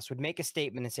White House would make a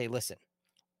statement and say, listen,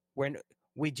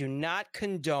 we do not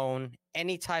condone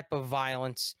any type of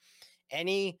violence,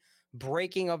 any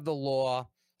breaking of the law,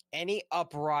 any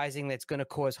uprising that's going to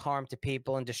cause harm to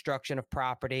people and destruction of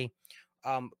property.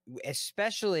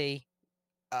 Especially,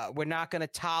 we're not going to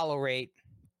tolerate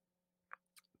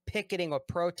picketing or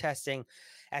protesting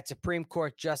at Supreme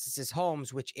Court justices'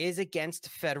 homes, which is against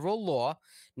federal law.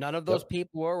 None of those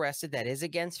people were arrested. That is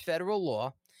against federal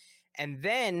law. And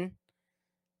then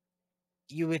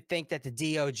you would think that the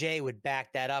DOJ would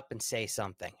back that up and say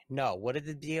something. No. What did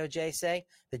the DOJ say?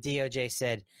 The DOJ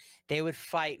said they would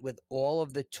fight with all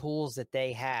of the tools that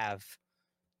they have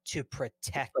to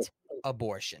protect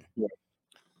abortion. Yeah.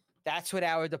 That's what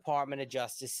our Department of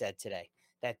Justice said today.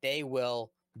 that they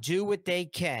will do what they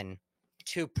can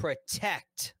to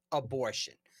protect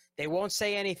abortion. They won't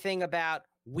say anything about,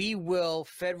 we will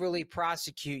federally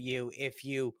prosecute you if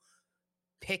you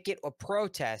picket or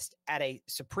protest at a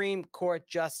Supreme Court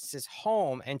justice's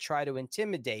home and try to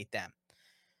intimidate them.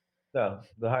 No,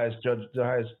 the highest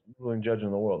ruling judge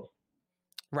in the world.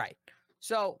 Right.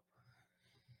 So,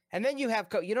 and then you have,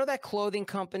 that clothing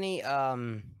company,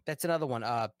 that's another one,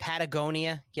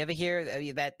 Patagonia. You ever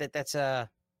hear that's a...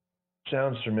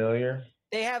 Sounds familiar.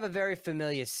 They have a very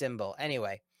familiar symbol.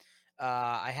 Anyway,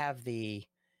 I have the...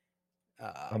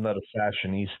 I'm not a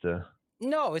fashionista.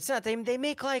 No, it's not. They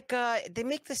make they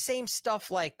make the same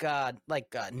stuff like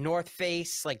North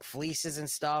Face, like fleeces and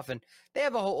stuff, and they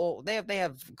have they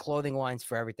have clothing lines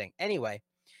for everything. Anyway,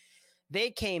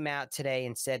 they came out today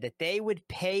and said that they would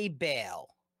pay bail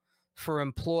for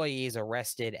employees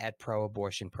arrested at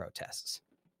pro-abortion protests.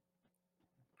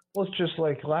 Well, it's just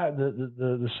like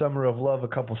the Summer of Love a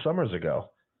couple summers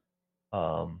ago.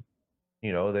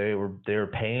 They were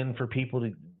paying for people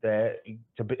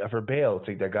for bail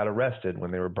that got arrested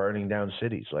when they were burning down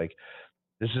cities. Like,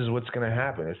 this is what's going to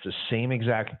happen. It's the same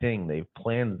exact thing. They've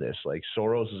planned this. Like,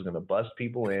 Soros is going to bust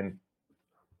people in.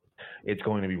 It's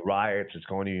going to be riots. It's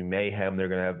going to be mayhem. They're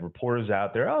going to have reporters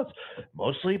out there. Oh, it's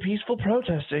mostly peaceful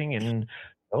protesting and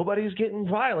nobody's getting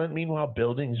violent. Meanwhile,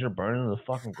 buildings are burning to the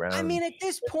fucking ground. I mean, at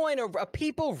this point, are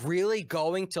people really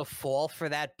going to fall for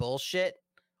that bullshit?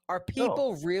 Are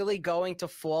people really going to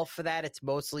fall for that? It's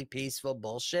mostly peaceful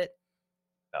bullshit.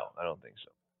 No, I don't think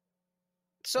so.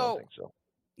 So, I don't think so.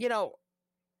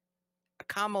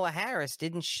 Kamala Harris,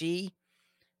 didn't she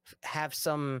have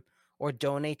some or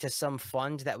donate to some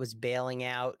fund that was bailing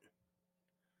out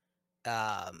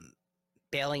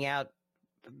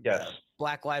yes.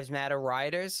 Black Lives Matter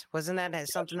rioters? Wasn't that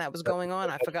something that was going on?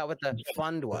 I forgot what the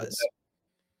fund was.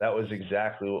 That was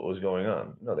exactly what was going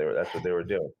on. No, that's what they were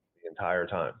doing the entire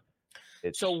time.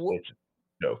 It's a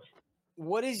joke.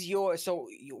 What is your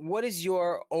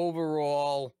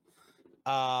overall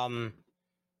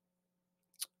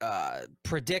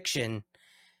prediction?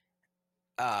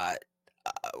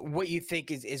 What you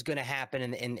think is going to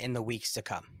happen in the weeks to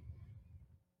come?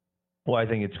 Well, I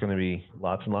think it's going to be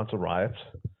lots and lots of riots.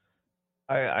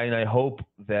 I hope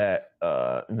that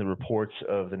in the reports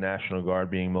of the National Guard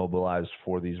being mobilized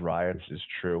for these riots is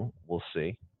true. We'll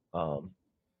see.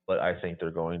 But I think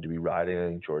they're going to be rioting. I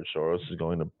think George Soros is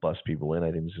going to bust people in.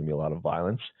 I think there's going to be a lot of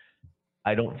violence.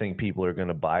 I don't think people are going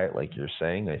to buy it like you're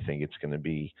saying. I think it's going to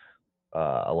be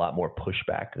a lot more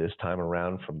pushback this time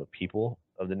around from the people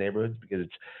of the neighborhoods, because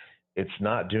it's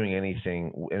not doing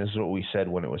anything. And this is what we said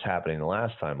when it was happening the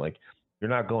last time. Like,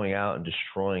 you're not going out and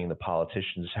destroying the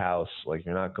politician's house. Like,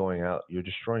 you're not going out, you're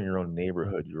destroying your own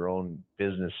neighborhood, your own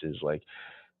businesses, like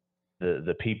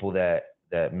the people that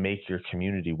make your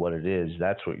community what it is.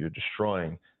 That's what you're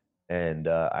destroying. And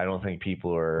I don't think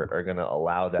people are going to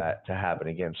allow that to happen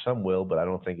again. Some will, but I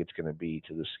don't think it's going to be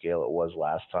to the scale it was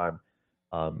last time.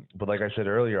 But like I said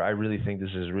earlier, I really think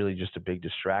this is really just a big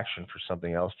distraction for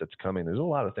something else that's coming. There's a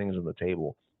lot of things on the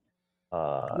table.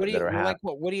 What do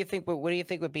you think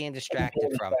we're being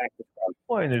distracted from?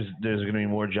 Well, there's going to be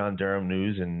more John Durham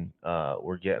news, and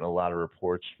we're getting a lot of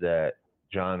reports that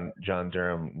John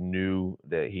Durham knew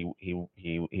that he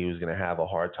was going to have a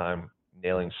hard time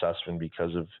nailing Sussman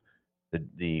because of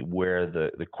where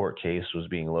the court case was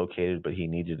being located, but he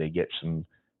needed to get some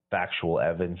factual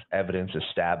evidence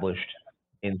established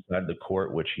inside the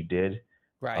court, which he did.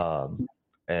 Right.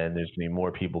 And there's going to be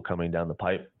more people coming down the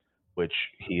pipe, which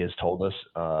he has told us,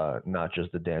 not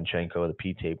just the Danchenko, the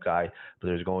P-tape guy, but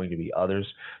there's going to be others.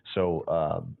 So,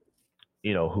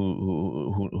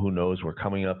 who knows? We're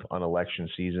coming up on election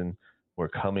season. We're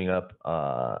coming up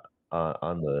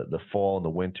on the fall and the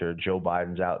winter. Joe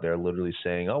Biden's out there literally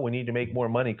saying, "Oh, we need to make more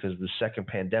money because the second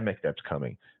pandemic that's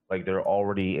coming." Like, it's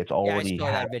already. Yeah, I saw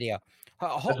that video.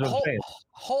 Hold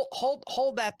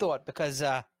that thought, because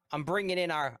I'm bringing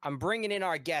in our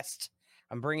guest.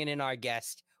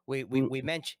 We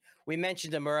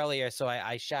mentioned him earlier, so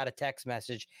I shot a text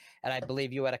message, and I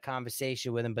believe you had a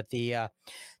conversation with him. But the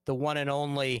one and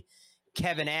only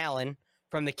Kevin Allen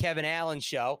from the Kevin Allen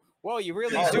Show. Whoa, you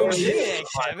really zoomed in there,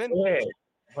 Kevin.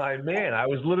 My man, I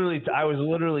was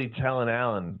literally telling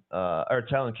Allen or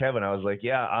telling Kevin, I was like,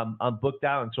 yeah, I'm booked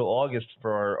out until August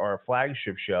for our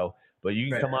flagship show. But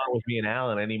you can come on with me and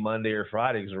Alan any Monday or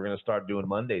Friday, because we're going to start doing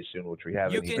Mondays soon, which we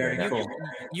haven't.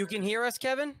 You can hear us,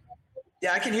 Kevin?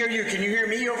 Yeah, I can hear you. Can you hear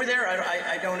me over there?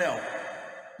 I don't know.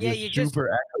 Yeah, you're super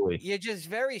echoey. You're just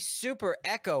very super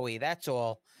echoey. That's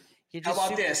all. How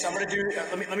about this? I'm going to do.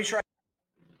 Let me try.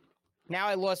 Now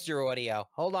I lost your audio.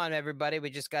 Hold on, everybody.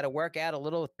 We just got to work out a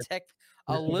little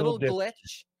A little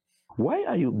glitch. Why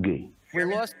are you gay? We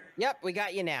lost. Yep, we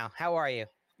got you now. How are you?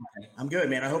 I'm good,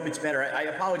 man. I hope it's better. I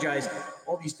apologize.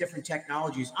 All these different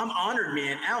technologies. I'm honored,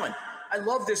 man. Alan, I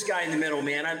love this guy in the middle,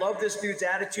 man. I love this dude's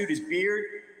attitude, his beard.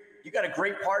 You got a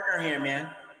great partner here, man.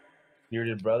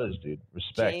 Bearded brothers, dude.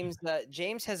 Respect.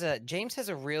 James has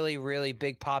a really, really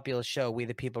big popular show, We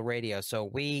the People Radio. So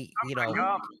we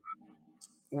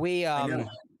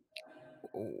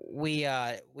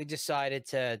decided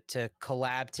to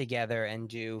collab together and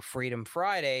do Freedom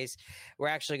Fridays. We're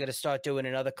actually going to start doing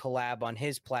another collab on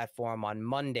his platform on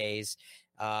Mondays.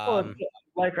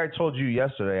 Like I told you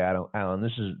yesterday, Alan,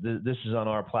 this is on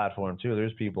our platform too.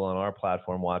 There's people on our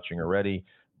platform watching already.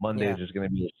 Mondays is going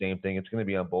to be the same thing. It's going to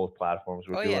be on both platforms.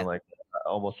 We're doing like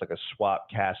almost like a swap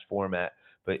cast format,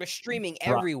 but we're streaming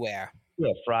everywhere.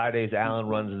 Yeah, Fridays Alan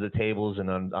runs the tables, and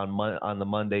on the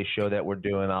Monday show that we're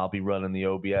doing, I'll be running the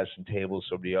OBS and tables,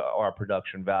 so it'll be our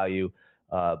production value.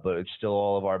 But it's still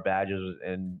all of our badges,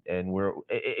 and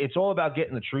it's all about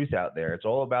getting the truth out there. It's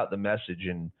all about the message,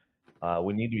 and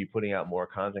we need to be putting out more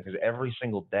content because every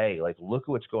single day, like, look at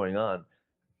what's going on.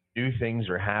 New things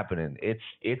are happening.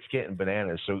 It's getting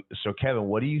bananas. So Kevin,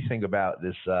 what do you think about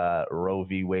this Roe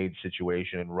v. Wade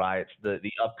situation and riots, the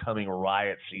upcoming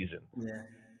riot season?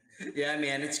 Yeah,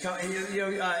 man. It's coming.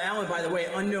 Alan. By the way,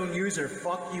 unknown user.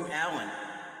 Fuck you, Alan.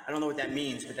 I don't know what that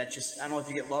means, but that's just. I don't know if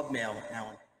you get love mail,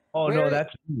 Alan. Oh no,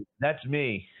 that's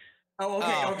me. Oh,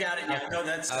 okay. Oh, got it. Yeah. No,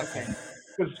 that's okay.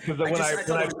 Because I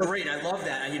thought it was great. I love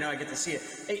that. I get to see it.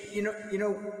 Hey,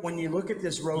 when you look at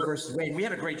this Roe versus Wade, we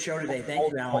had a great show today.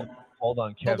 Thank you, Alan. Hold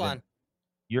on, Kevin. Hold on.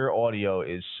 Your audio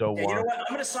is so You know what? I'm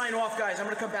going to sign off, guys. I'm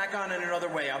going to come back on in another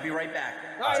way. I'll be right back.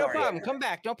 All right, no problem. Come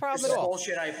back. No problem This at is all.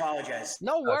 bullshit. I apologize.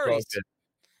 No worries.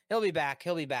 He'll be back.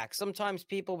 Sometimes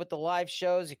people with the live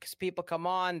shows, because people come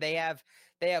on, they have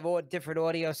all different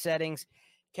audio settings.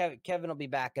 Kevin will be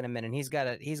back in a minute. He's got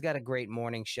a great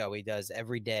morning show he does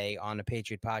every day on the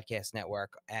Patriot Podcast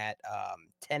Network at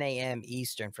 10 a.m.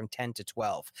 Eastern from 10 to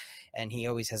 12, and he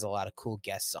always has a lot of cool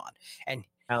guests on. And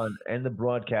Alan, end the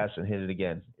broadcast and hit it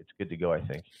again. It's good to go, I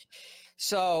think.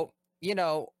 So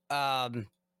whatchamacallit,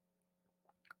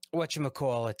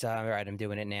 all right, I'm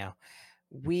doing it now.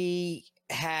 We'll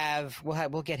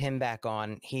get him back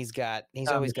on. He's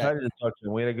always got. To talk to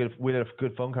him. We had a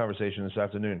good phone conversation this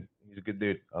afternoon. He's a good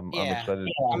dude. I'm excited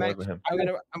to work with him.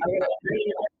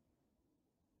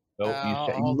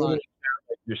 Hold on.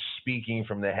 You're speaking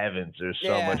from the heavens. There's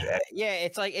so much. Yeah,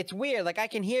 it's weird. Like, I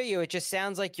can hear you. It just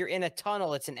sounds like you're in a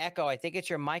tunnel. It's an echo. I think it's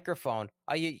your microphone.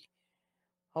 Are you?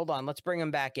 Hold on. Let's bring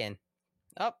him back in.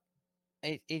 Oh,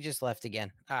 he just left again.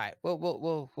 All right.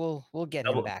 We'll get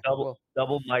him back. Double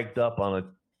mic'd up on a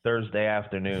Thursday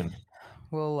afternoon.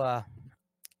 We'll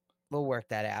work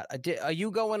that out. Are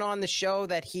you going on the show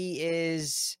that he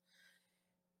is?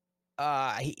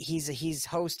 He's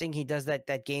hosting. He does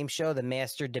that game show, the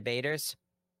Master Debaters.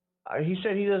 He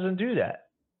said he doesn't do that.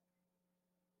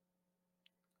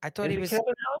 I thought he was.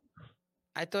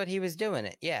 I thought he was doing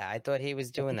it. Yeah, I thought he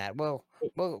was doing that. We'll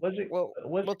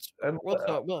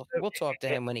talk to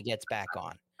him when he gets back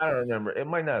on. I don't remember. It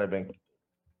might not have been.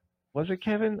 Was it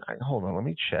Kevin? Hold on, let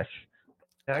me check.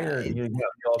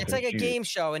 It's like a game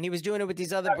show, and he was doing it with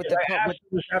these other. I asked him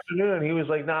this afternoon, and he was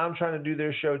like, "Nah, I'm trying to do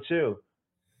their show too."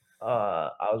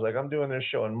 I was like, "I'm doing their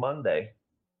show on Monday."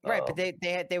 Right, but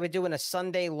they were doing a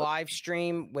Sunday live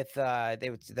stream with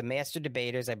the Master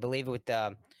Debaters, I believe, with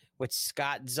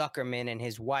Scott Zuckerman and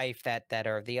his wife that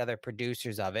are the other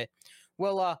producers of it.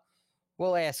 We'll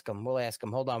ask him.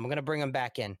 Hold on, we're gonna bring him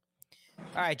back in.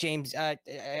 All right, James. All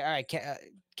right,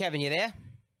 Kevin, you there?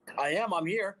 I am. I'm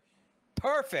here.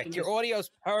 Perfect. Your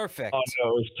audio's perfect. Oh no,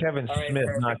 it was Kevin Smith,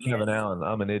 not Kevin Allen.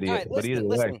 I'm an idiot. Right,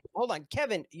 listen, hold on,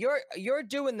 Kevin. You're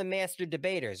doing the Master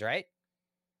Debaters, right?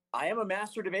 I am a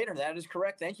master debater. That is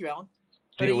correct. Thank you, Alan.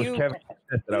 It was Kevin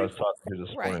Smith that I was talking to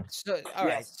this morning. So, all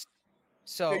right.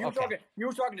 So you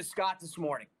were talking to Scott this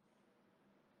morning.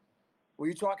 Were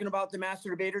you talking about the Master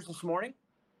Debaters this morning?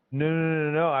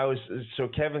 No. I was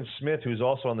Kevin Smith, who's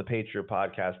also on the Patriot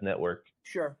Podcast Network.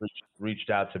 Sure. Reached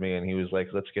out to me and he was like,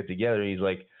 "Let's get together." He's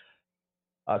like,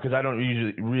 because I don't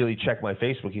usually really check my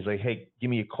Facebook. He's like, "Hey,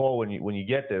 give me a call when you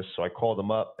get this." So I called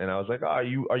him up and I was like, "Oh, are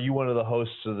you one of the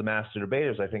hosts of the Master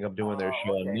Debaters? I think I'm doing their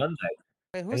show on Monday."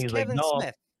 Wait, who's Kevin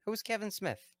Smith? Who's Kevin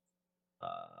Smith?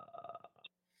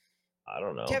 I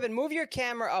don't know. Kevin, move your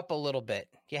camera up a little bit.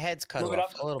 Your head's cut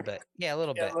off a little bit. Yeah, a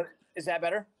little bit. Is that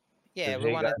better? Yeah, Because we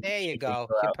they want to. got There you people go. are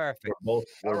You're out. perfect. We're All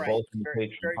right. both in the Very,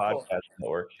 Patreon very cool. Podcast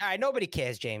Network. All right, nobody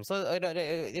cares, James.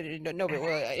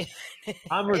 Nobody.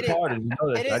 I'm It is. retarded. You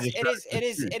know this. It I is. just It gotta is. It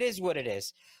is. shoot. It is what it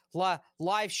is.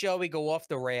 Live show. We go off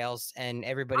the rails, and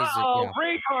everybody's.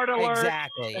 Retard alert!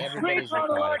 Exactly. Everybody's Retard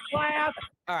retarded. alert, class!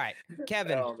 All right,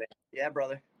 Kevin. Oh, man. Yeah,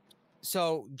 brother.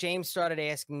 So James started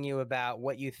asking you about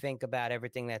what you think about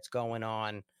everything that's going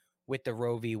on with the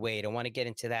Roe v. Wade. I want to get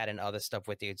into that and other stuff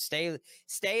with you. Stay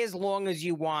as long as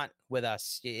you want with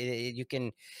us. You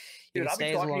can. Dude, I'll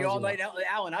be talking to you all night, want.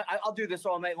 Alan. I'll do this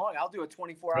all night long. I'll do a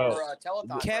 24-hour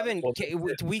telethon. Kevin, Well,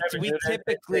 we Kevin,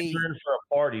 typically you're in for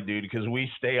a party, dude, because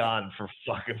we stay on for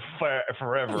fucking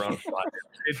forever on Friday.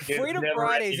 Freedom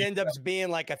Fridays end up being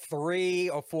like a 3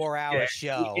 or 4 hour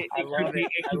show. It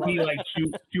could be like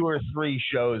two or three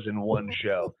shows in one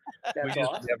show. That's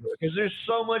awesome. Because there's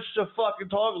so much to fucking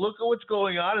talk. Look at what's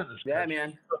going on in this Yeah, country.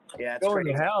 man. Yeah, it's Going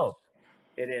crazy. to hell.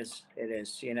 It is,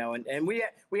 you know, and we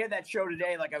had that show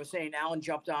today. Like I was saying, Alan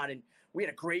jumped on, and we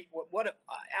had a great.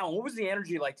 Alan? What was the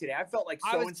energy like today? I felt like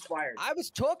inspired. I was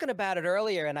talking about it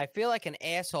earlier, and I feel like an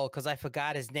asshole because I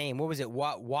forgot his name. What was it?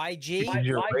 YG?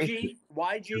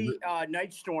 YG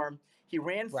Nightstorm. He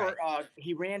ran for.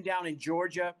 He ran down in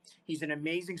Georgia. He's an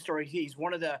amazing story. He's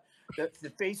one of the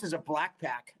faces of Black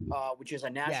Pack, which is a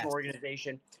national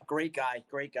organization. Great guy.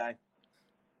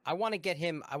 I want to get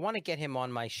him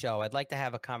on my show. I'd like to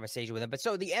have a conversation with him. But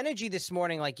so the energy this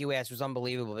morning, like you asked, was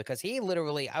unbelievable because he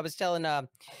literally, I was telling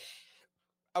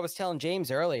James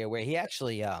earlier where he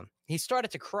actually, he started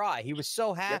to cry. He was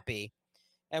so happy.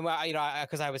 And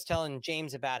because I was telling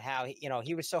James about how,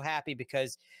 he was so happy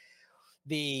because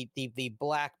the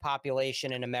Black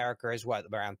population in America is what,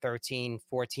 around 13-14%.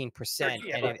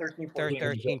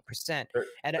 13%.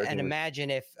 And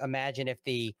imagine if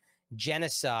the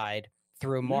genocide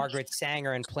through Margaret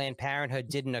Sanger and Planned Parenthood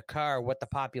didn't occur, what the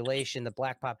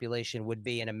Black population would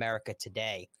be in America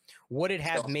today. Would it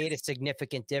have made a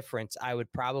significant difference? I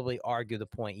would probably argue the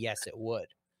point. Yes, it would.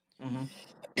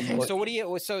 Mm-hmm.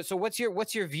 So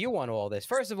what's your view on all this?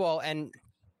 First of all, and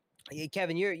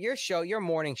Kevin, your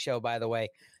morning show, by the way,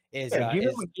 is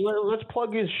let's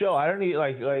plug his show. I don't need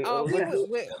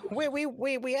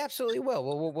we absolutely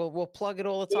will. We'll plug it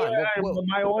all the time. Yeah,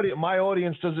 my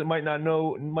audience might not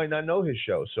know his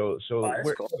show. So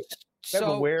Kevin,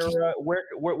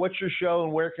 what's your show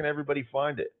and where can everybody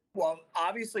find it? Well,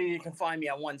 obviously you can find me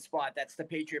on one spot. That's the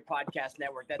Patriot Podcast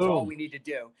Network. That's all we need to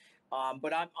do.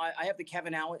 But I have the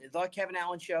Kevin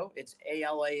Allen Show. It's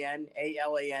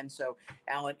ALAN. So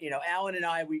Alan, Alan and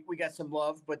I, we got some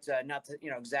love, but not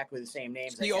exactly the same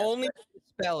names. The only way to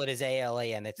spell it is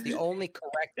ALAN. It's the only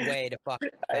correct way to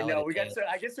fucking spell it. I know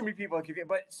I get so many people confused.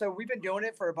 But so we've been doing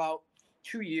it for about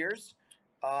 2 years.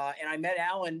 And I met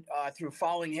Alan through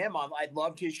following him. I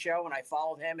loved his show, and I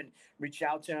followed him and reached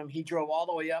out to him. He drove all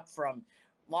the way up from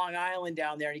Long Island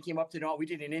down there, and he came up to know. We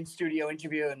did an in-studio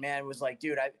interview, and man, it was like,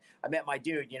 dude, I met my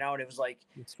dude, and it was like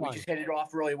we just hit it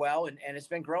off really well, and it's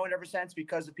been growing ever since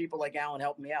because of people like Alan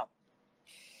helping me out.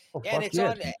 Oh, and it's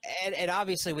on, and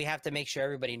obviously we have to make sure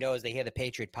everybody knows they hear the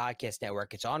Patriot Podcast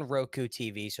Network. It's on Roku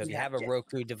TV. So if you have a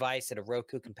Roku device and a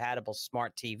Roku compatible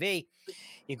smart TV,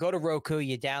 you go to Roku,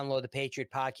 you download the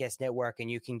Patriot Podcast Network, and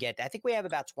you can get, I think we have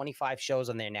about 25 shows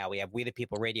on there now. We have We the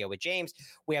People Radio with James.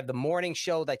 We have the morning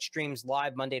show that streams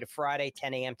live Monday to Friday,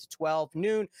 10 a.m. to 12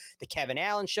 noon. The Kevin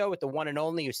Allen Show with the one and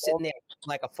only who's sitting there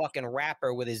like a fucking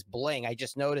rapper with his bling. I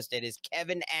just noticed it is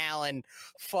Kevin Allen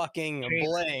fucking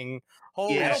bling.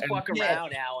 Holy I don't fuck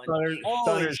around, Alan.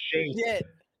 Holy shit.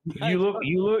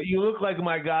 You look like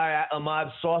my guy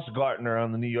Ahmad Sauce-Gardner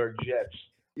on the New York Jets.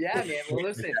 Yeah, man. Well,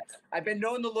 listen, I've been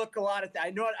known to look a lot at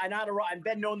that. I've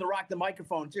been known to rock the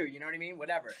microphone too. You know what I mean?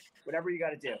 Whatever you got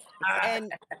to do.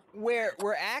 And we're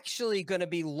actually going to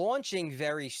be launching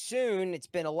very soon. It's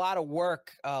been a lot of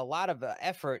work, a lot of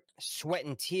effort, sweat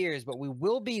and tears, but we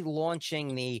will be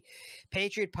launching the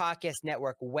Patriot Podcast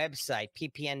Network website,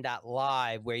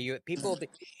 ppn.live, where people,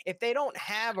 if they don't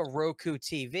have a Roku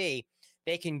TV,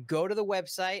 they can go to the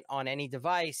website on any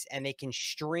device and they can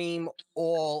stream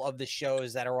all of the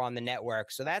shows that are on the network.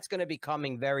 So that's going to be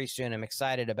coming very soon. I'm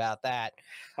excited about that,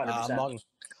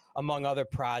 among other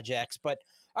projects. But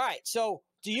all right, so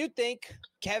do you think,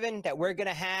 Kevin, that we're going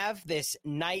to have this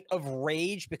night of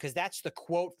rage? Because that's the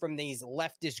quote from these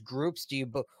leftist groups.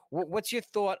 What's your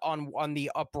thought on the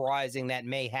uprising that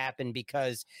may happen?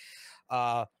 Because,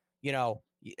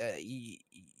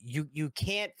 you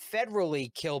can't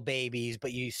federally kill babies,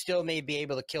 but you still may be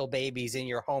able to kill babies in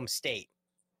your home state.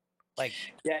 Like,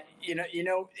 yeah,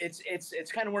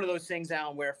 it's kind of one of those things,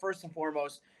 Alan, where first and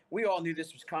foremost, we all knew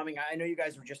this was coming. I know you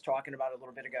guys were just talking about it a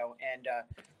little bit ago, and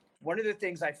one of the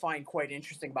things I find quite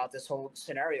interesting about this whole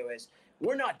scenario is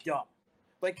we're not dumb.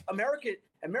 Like America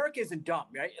isn't dumb,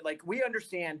 right? Like we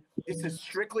understand this is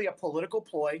strictly a political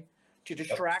ploy to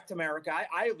distract America.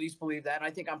 I at least believe that. And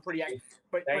I think I'm pretty.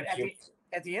 But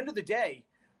at the end of the day,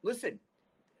 listen,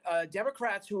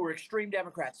 Democrats who are extreme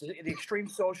Democrats, the extreme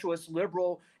socialists,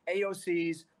 liberal,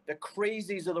 AOCs, the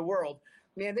crazies of the world,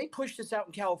 man, they pushed this out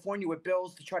in California with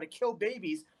bills to try to kill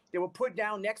babies. They will put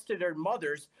down next to their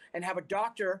mothers and have a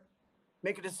doctor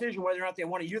make a decision whether or not they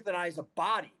want to euthanize a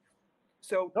body.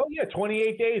 So,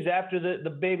 28 days after the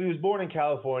baby was born in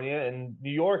California, and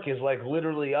New York is like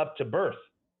literally up to birth.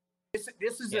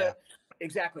 This is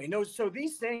exactly. And so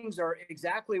these things are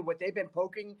exactly what they've been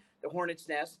poking the hornet's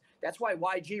nest. That's why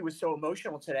YG was so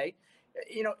emotional today.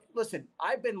 You know, listen,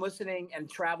 I've been listening and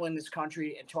traveling this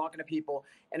country and talking to people.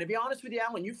 And to be honest with you,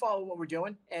 Alan, you follow what we're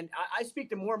doing. And I speak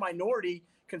to more minority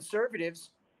conservatives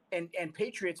and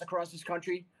patriots across this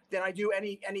country than I do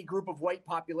any group of white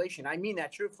population. I mean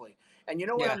that truthfully. And you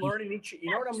know what I'm learning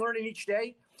each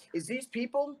day is these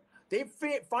people, they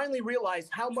finally realized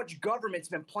how much government's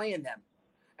been playing them,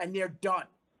 and they're done.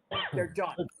 They're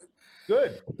done.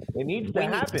 Good. It needs to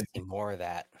happen. Need to see more of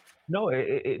that. No,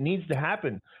 it needs to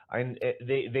happen. And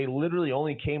they literally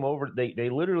only came over. They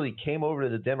literally came over to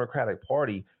the Democratic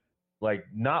Party, like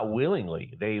not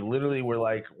willingly. They literally were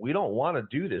like, we don't want to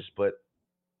do this, but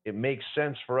it makes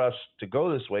sense for us to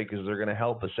go this way because they're going to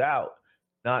help us out,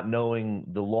 not knowing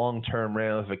the long-term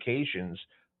ramifications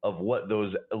of what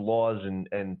those laws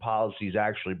and policies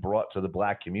actually brought to the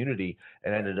Black community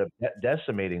and ended up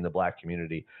decimating the Black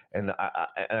community. And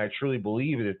I truly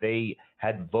believe that if they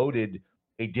had voted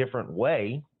a different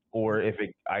way, or if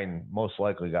I most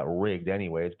likely got rigged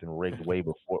anyway, it's been rigged way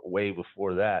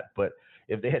before that. But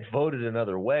if they had voted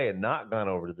another way and not gone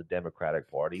over to the Democratic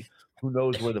Party, who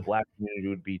knows where the Black community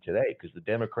would be today? Because the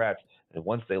Democrats,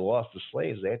 once they lost the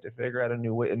slaves, they had to figure out a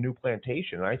new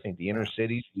plantation. And I think the inner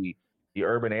cities, the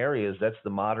urban areas,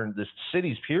 the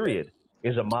cities period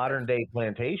is a modern day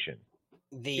plantation.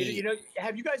 You know,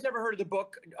 have you guys ever heard of the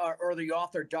book or the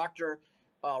author, Dr.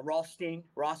 Rothstein?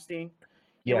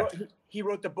 Yeah. He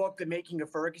wrote the book, The Making of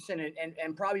Ferguson,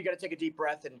 and probably you got to take a deep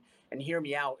breath and hear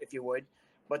me out if you would.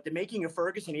 But The Making of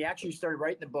Ferguson, he actually started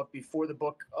writing the book before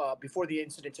the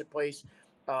incident took place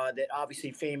that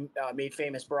obviously made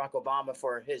famous Barack Obama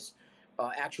for his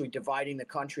actually dividing the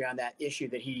country on that issue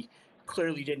that he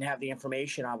clearly didn't have the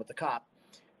information on with the cop.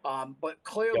 But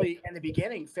clearly in the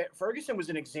beginning, Ferguson was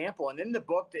an example. And in the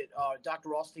book that Dr.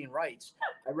 Rothstein writes,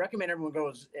 I recommend everyone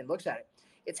goes and looks at it.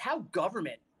 It's how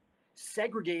government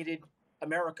segregated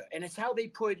America. And it's how they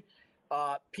put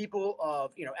people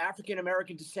of,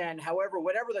 African-American descent,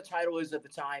 whatever the title is at the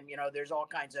time, there's all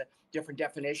kinds of different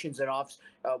definitions and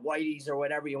whiteys or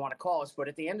whatever you want to call us. But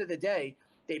at the end of the day,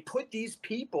 they put these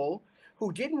people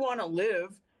who didn't want to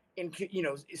live in,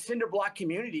 cinder block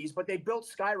communities, but they built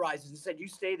sky rises and said, you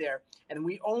stay there. And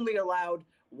we only allowed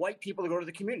white people to go to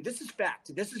the community. This is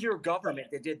fact. This is your government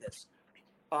that did this.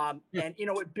 And,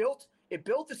 it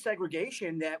built a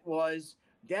segregation that was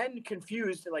then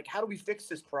confused, like, how do we fix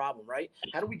this problem, right?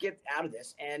 How do we get out of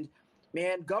this? And,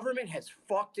 man, government has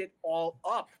fucked it all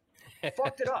up.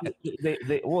 Fucked it up.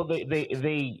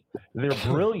 They're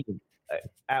brilliant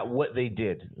at what they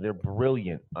did. They're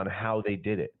brilliant on how they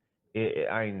did it.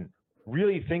 I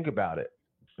really think about it.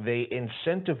 They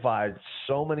incentivized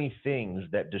so many things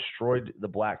that destroyed the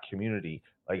Black community,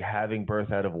 like having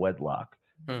birth out of wedlock,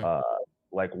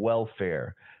 like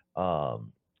welfare,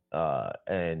 and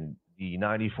the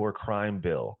 94 crime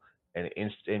bill, and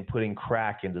putting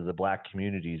crack into the Black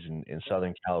communities in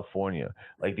Southern California.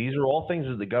 Like, these are all things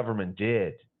that the government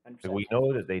did. And we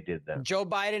know that they did them. Joe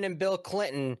Biden and Bill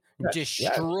Clinton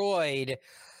destroyed,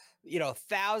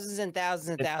 thousands and thousands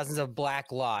and thousands of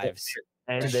Black lives.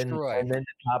 And then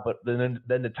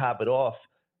to top it off,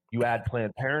 you add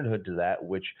Planned Parenthood to that,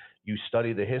 which you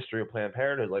study the history of Planned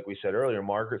Parenthood. Like we said earlier,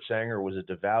 Margaret Sanger was a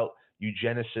devout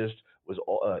eugenicist, was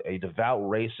a devout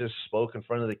racist, spoke in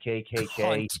front of the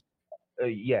KKK.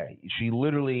 She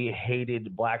literally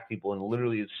hated Black people and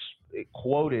literally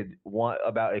quoted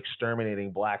about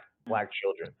exterminating black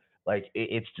children. Like,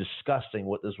 it's disgusting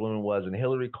what this woman was. And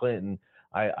Hillary Clinton,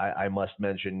 I must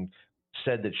mention,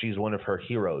 said that she's one of her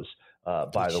heroes.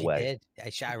 By the way,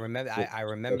 I remember. I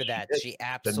remember that she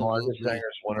absolutely. Margaret Sanger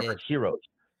is one of her heroes.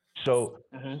 So,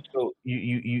 so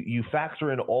you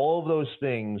factor in all of those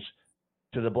things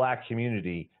to the Black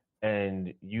community,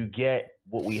 and you get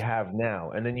what we have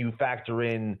now. And then you factor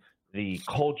in the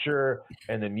culture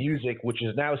and the music, which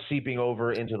is now seeping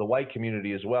over into the white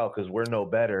community as well, because we're no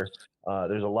better.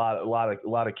 There's a lot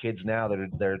of kids now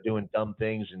that are doing dumb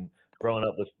things and growing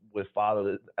up with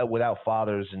fathers without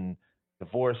fathers and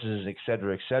divorces, et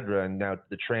cetera, and now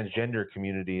the transgender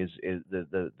community is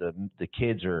the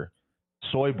kids are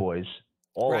soy boys,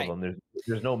 all Right. of them.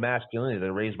 There's no masculinity.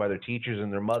 They're raised by their teachers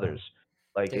and their mothers.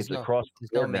 Like There's it's across the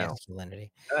no board now.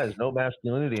 masculinity. Yeah, there's no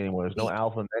masculinity anymore. There's no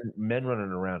alpha men running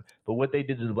around. But what they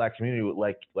did to the black community,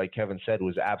 like Kevin said,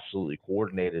 was absolutely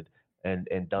coordinated and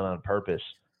done on purpose.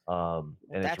 And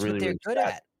That's it's really, what they're really good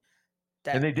sad.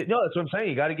 at. And they did. No, that's what I'm saying.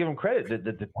 You got to give them credit.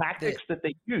 The tactics that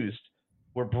they used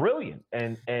were brilliant,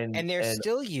 and they're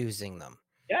still using them.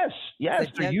 Yes,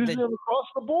 they're using them across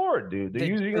the board, dude. They're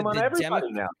using them on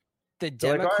everybody now. The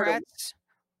Democrats,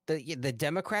 the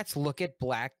Democrats look at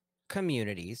black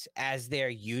communities as they're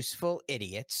useful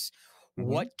idiots. Mm-hmm.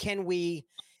 What can we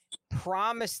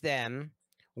promise them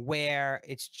where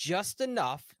it's just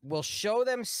enough? We'll show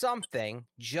them something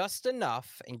just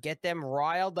enough and get them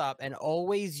riled up, and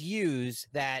always use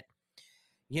that,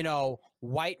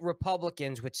 white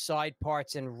Republicans with side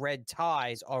parts and red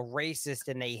ties are racist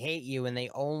and they hate you and they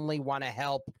only want to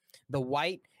help the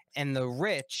white and the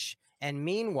rich. And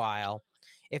meanwhile,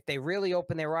 if they really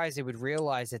open their eyes, they would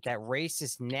realize that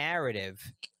racist narrative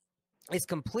is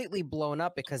completely blown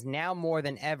up, because now more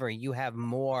than ever, you have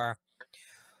more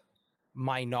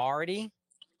minority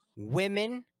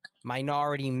women,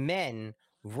 minority men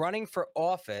running for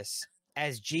office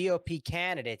as GOP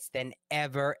candidates than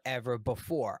ever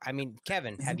before. I mean,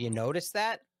 Kevin, have you noticed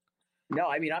that? No,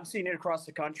 I mean, I'm seeing it across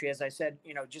the country, as I said,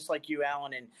 just like you,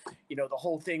 Alan, and, the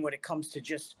whole thing when it comes to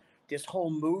just this whole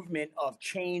movement of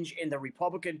change in the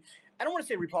Republican, I don't want to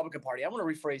say Republican Party, I want to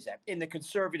rephrase that, in the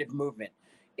conservative movement.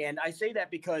 And I say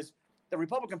that because the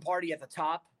Republican Party at the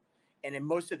top and in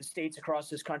most of the states across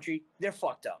this country, they're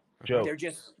fucked up. Joke. They're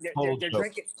just, they're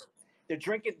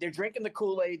drinking the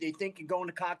Kool-Aid. They think going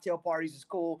to cocktail parties is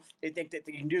cool. They think that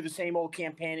they can do the same old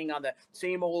campaigning on the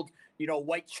same old,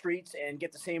 white streets and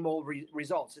get the same old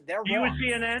results. They're wrong.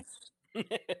 You CNN?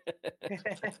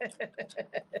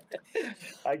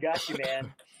 I got you,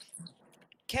 man.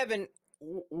 Kevin,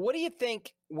 what do you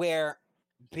think we're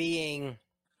being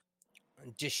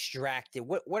distracted?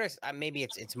 What are maybe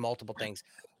it's multiple things.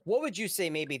 What would you say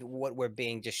maybe what we're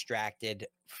being distracted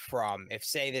from? If,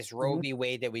 say, this Roe v.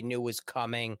 Wade that we knew was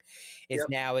coming is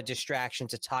now a distraction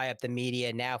to tie up the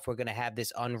media. Now, if we're going to have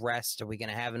this unrest, are we going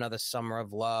to have another summer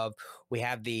of love? We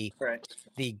have the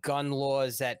gun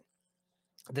laws that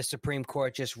the Supreme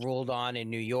Court just ruled on in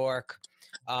New York.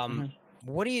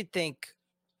 What do you think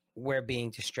we're being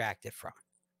distracted from?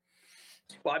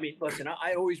 Well, I mean, listen,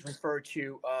 I always refer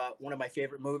to one of my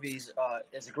favorite movies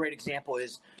as a great example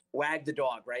is Wag the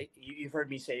Dog, right? You've heard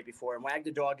me say it before. And Wag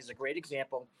the Dog is a great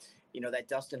example, that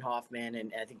Dustin Hoffman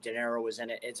and I think De Niro was in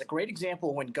it. It's a great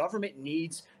example when government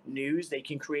needs news, they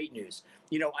can create news.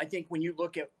 I think when you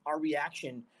look at our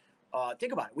reaction,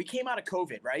 think about it. We came out of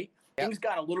COVID, right? Yep. Things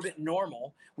got a little bit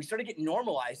normal. We started getting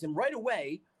normalized. And right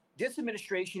away, this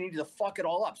administration needed to fuck it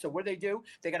all up. So what do?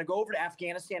 They got to go over to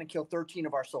Afghanistan and kill 13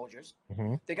 of our soldiers.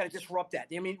 Mm-hmm. They got to disrupt that.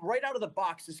 I mean, right out of the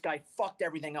box, this guy fucked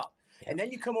everything up. And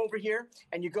then you come over here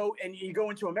and you go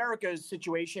into America's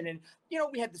situation. And,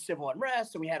 we had the civil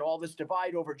unrest and we had all this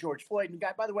divide over George Floyd. And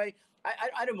by the way,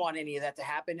 I didn't want any of that to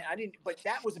happen. But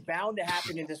that was bound to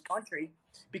happen in this country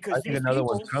because I think another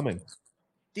one's coming.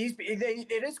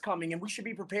 It is coming, and we should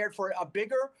be prepared for a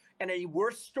bigger and a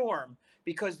worse storm,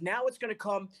 because now it's going to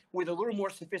come with a little more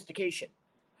sophistication,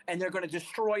 and they're going to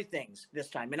destroy things this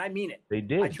time. And I mean it. They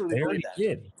did. I truly believe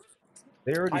that.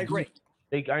 They already I agree.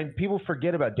 People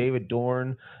forget about David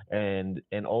Dorn and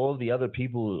all of the other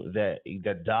people that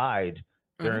died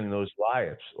during those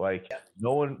riots. Like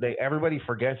everybody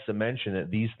forgets to mention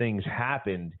that these things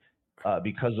happened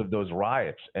because of those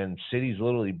riots, and cities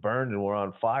literally burned and were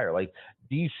on fire. Like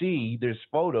DC, there's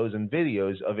photos and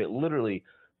videos of it literally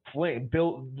flames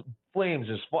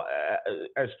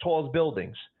as tall as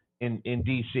buildings in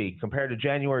DC, compared to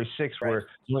January 6th, where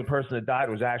the only person that died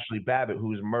was Ashley Babbitt, who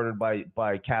was murdered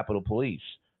by Capitol Police.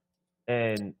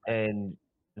 And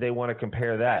they want to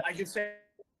compare that. I just said,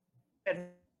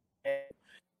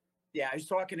 yeah, I was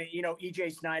talking to,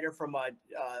 EJ Snyder from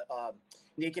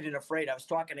Naked and Afraid. I was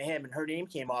talking to him and her name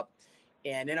came up.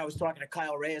 And then I was talking to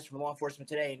Kyle Reyes from Law Enforcement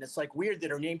Today. And it's like weird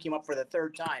that her name came up for the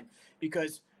third time,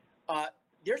 because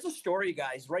there's a story,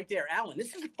 guys, right there. Alan,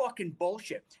 this is fucking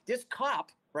bullshit. This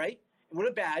cop, right, with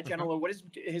a badge, I don't know what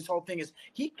his whole thing is.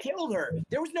 He killed her.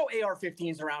 There was no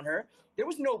AR-15s around her. There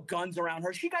was no guns around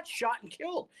her. She got shot and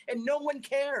killed, and no one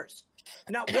cares.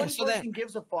 Not one person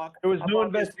gives a fuck. There was no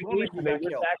investigation.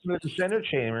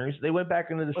 They went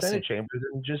back into the Senate chambers. Senate chambers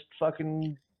and just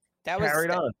carried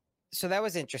on. So that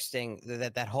was interesting,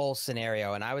 that whole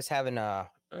scenario. And I was having a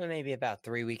maybe about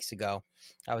 3 weeks ago.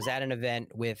 I was at an event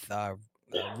with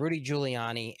Rudy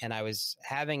Giuliani, and I was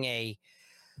having a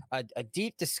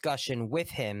deep discussion with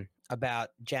him about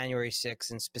January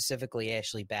 6th and specifically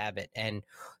Ashley Babbitt. And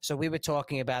so we were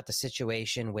talking about the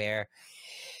situation where,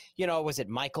 was it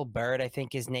Michael Bird? I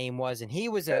think his name was, and he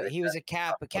was a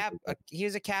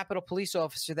Capitol police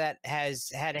officer that has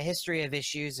had a history of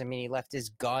issues. I mean, he left his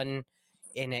gun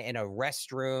in a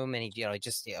restroom, and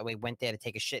he went there to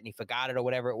take a shit and he forgot it or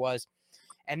whatever it was.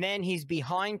 And then he's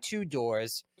behind two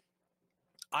doors.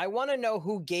 I want to know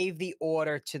who gave the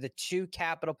order to the two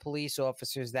Capitol police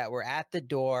officers that were at the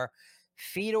door,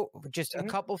 a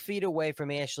couple feet away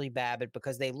from Ashley Babbitt,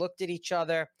 because they looked at each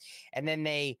other and then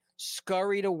they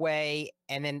scurried away.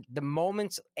 And then the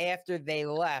moments after they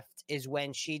left is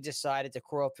when she decided to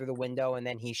crawl through the window, and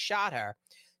then he shot her.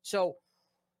 So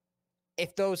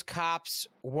if those cops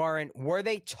were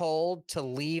they told to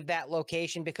leave that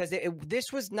location? Because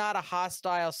this was not a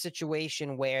hostile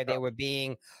situation where they were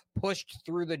being pushed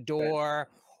through the door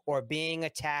or being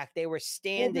attacked. They were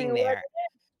standing there,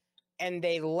 and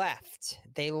they left.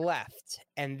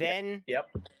 And then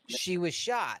she was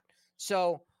shot.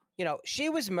 So, she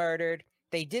was murdered.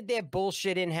 They did their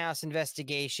bullshit in-house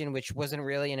investigation, which wasn't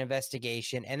really an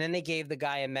investigation. And then they gave the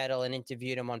guy a medal and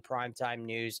interviewed him on primetime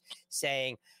news,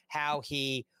 saying how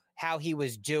he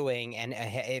was doing, and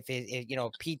if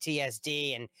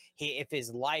PTSD, and if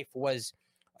his life was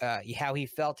how he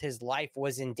felt his life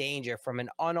was in danger from an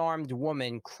unarmed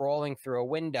woman crawling through a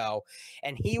window,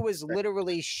 and he was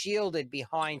literally shielded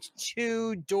behind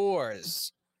two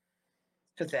doors.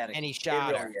 Pathetic. And he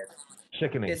shot her.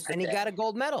 Sickening. And he got a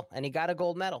gold medal.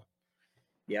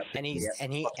 Yep. And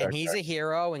he's a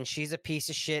hero, and she's a piece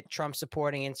of shit Trump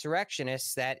supporting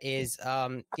insurrectionist that is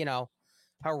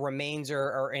her remains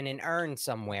are in an urn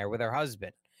somewhere with her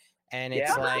husband. And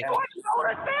it's like,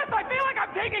 I feel like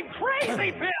I'm taking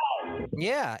crazy pills.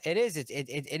 Yeah, it is.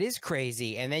 It is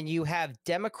crazy. And then you have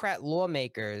Democrat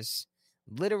lawmakers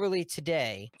literally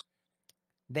today.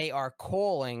 They are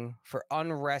calling for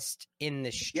unrest in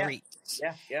the streets.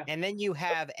 Yeah. And then you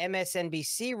have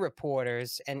MSNBC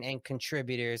reporters and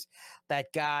contributors.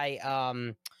 That guy,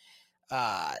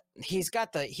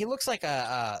 he looks like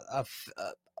a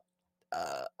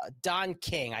Don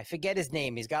King. I forget his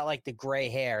name. He's got like the gray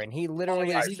hair, and he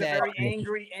literally he's a very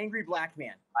angry black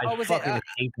man. I fucking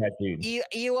hate that dude.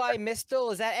 Eli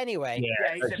Mistel, is that anyway?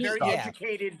 Yeah, he's a very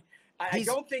educated. I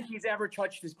don't think he's ever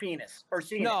touched his penis or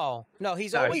seen it. No,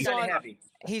 he's always on.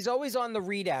 He's always on the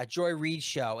ReadOut Joy Reid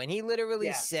show, and he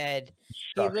literally said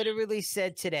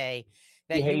today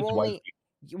that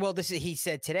he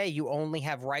said today you only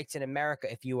have rights in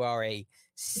America if you are a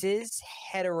cis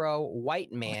hetero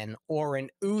white man or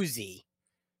an Uzi.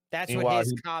 That's what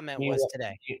his comment was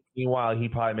today. Meanwhile, he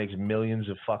probably makes millions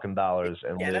of fucking dollars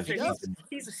and lives.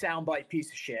 He's a soundbite piece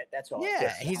of shit. That's all.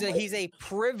 Yeah, he's a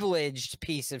privileged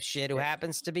piece of shit who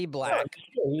happens to be black.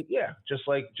 Yeah, just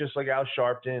like Al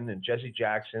Sharpton and Jesse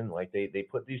Jackson. Like they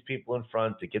put these people in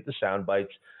front to get the sound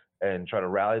bites and try to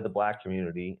rally the black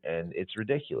community, and it's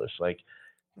ridiculous. Like,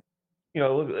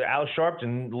 look, Al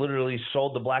Sharpton literally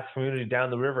sold the black community down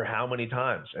the river how many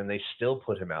times, and they still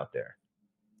put him out there.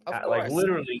 Like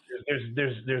literally,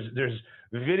 there's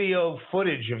video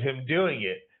footage of him doing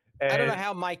it. And I don't know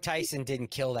how Mike Tyson didn't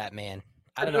kill that man.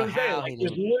 I don't know how he didn't.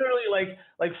 It was literally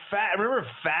like fat. Remember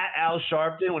fat Al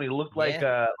Sharpton when he looked like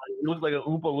a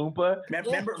Oompa Loompa?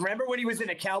 Remember when he was in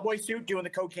a cowboy suit doing the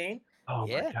cocaine? Oh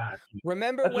my God!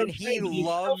 Remember when he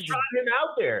loved shot him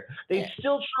out there? They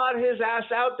still trot his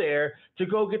ass out there to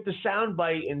go get the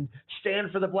soundbite and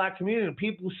stand for the black community. And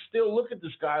people still look at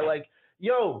this guy like,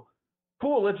 yo,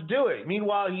 cool, let's do it.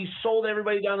 Meanwhile, he sold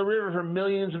everybody down the river for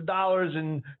millions of dollars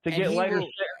and get lighter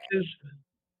sentences.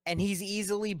 And he's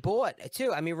easily bought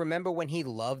too. I mean, remember when he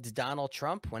loved Donald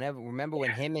Trump? Remember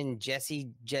when him and Jesse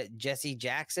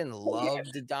Jackson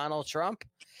loved Donald Trump?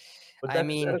 But that's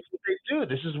what they do.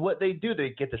 This is what they do.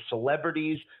 They get the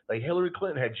celebrities. Like Hillary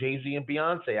Clinton had Jay-Z and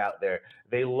Beyonce out there.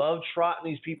 They love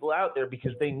trotting these people out there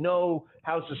because they know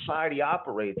how society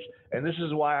operates. And this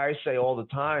is why I say all the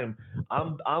time,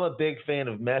 I'm a big fan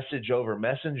of message over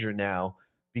messenger now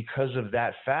because of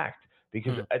that fact.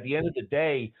 Because at the end of the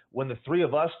day, when the three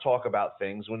of us talk about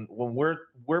things, when we're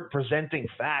presenting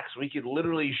facts, we could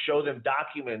literally show them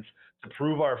documents to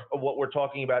prove what we're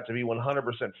talking about to be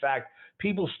 100% fact.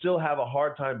 People still have a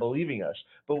hard time believing us.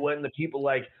 But when the people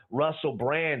like Russell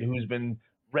Brand, who's been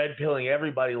red pilling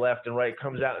everybody left and right,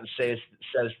 comes out and says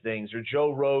things, or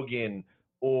Joe Rogan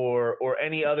or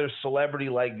any other celebrity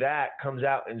like that comes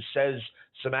out and says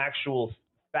some actual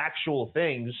factual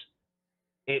things,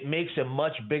 it makes a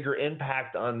much bigger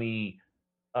impact on the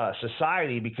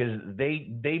society because they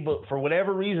for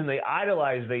whatever reason they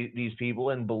idolize these people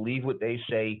and believe what they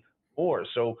say more.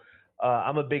 So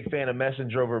I'm a big fan of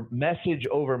message over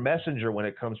messenger when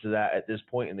it comes to that at this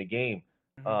point in the game,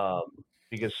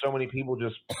 because so many people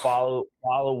just follow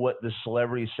what the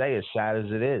celebrities say. As sad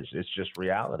as it is, it's just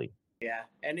reality. Yeah,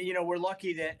 and we're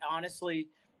lucky that honestly,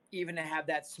 even to have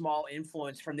that small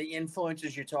influence from the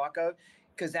influencers you talk of,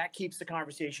 because that keeps the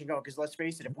conversation going. Because let's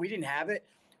face it, if we didn't have it,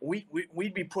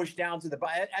 we'd be pushed down to the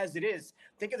as it is.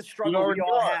 Think of the struggle we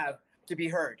all have to be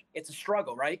heard. It's a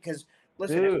struggle, right? Because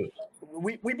listen,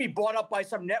 we'd be bought up by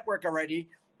some network already.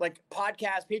 Like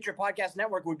Patriot Podcast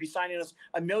Network would be signing us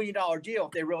 $1 million deal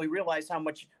if they really realized how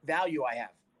much value I have.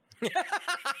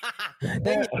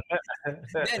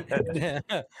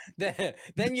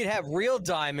 then you'd have real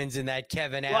diamonds in that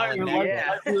Kevin Allen.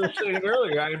 Like we were saying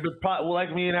earlier,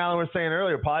 like me and Alan were saying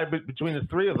earlier, probably between the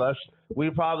three of us, we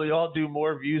probably all do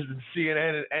more views than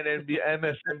CNN and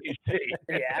MSNBC.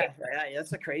 yeah,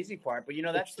 that's the crazy part. But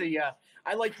that's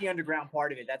I like the underground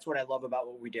part of it. That's what I love about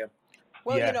what we do.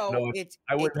 Well,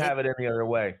 I wouldn't have it any other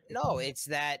way. No, it's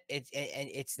that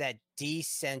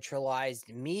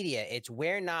decentralized media.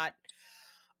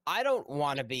 I don't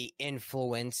want to be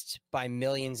influenced by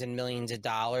millions and millions of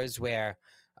dollars where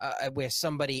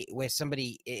somebody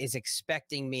is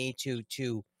expecting me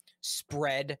to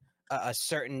spread a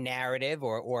certain narrative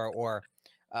or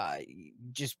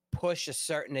just push a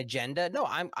certain agenda. No,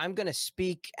 I'm going to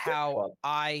speak how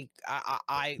I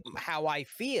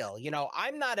feel.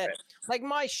 I'm not like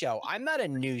my show. I'm not a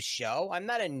news show. I'm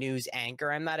not a news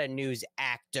anchor. I'm not a news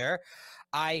actor.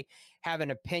 I have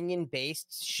an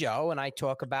opinion-based show, and I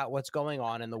talk about what's going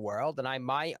on in the world. And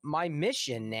my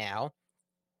mission now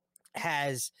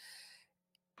is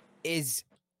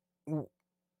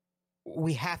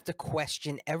we have to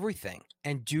question everything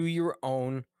and do your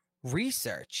own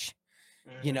research.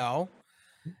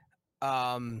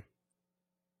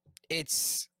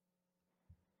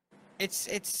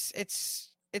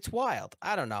 It's wild.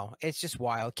 I don't know. It's just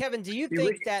wild. Kevin, do you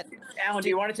think that Alan, do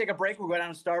you want to take a break? We'll go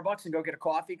down to Starbucks and go get a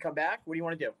coffee, come back. What do you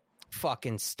want to do?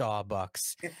 Fucking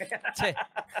Starbucks.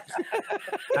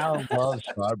 Alan loves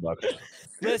Starbucks.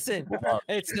 Listen,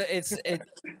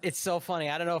 it's so funny.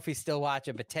 I don't know if he's still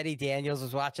watching, but Teddy Daniels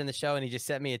was watching the show and he just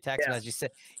sent me a text message.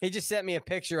 He just sent me a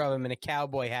picture of him in a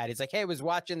cowboy hat. He's like, "Hey, I was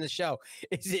watching the show.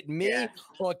 Is it me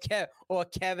or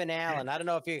Kevin Allen?" I don't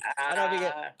know if you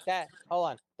get that.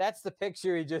 Hold on. That's the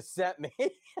picture he just sent me.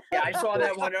 Yeah, I saw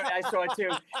that one. I saw it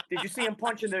too. Did you see him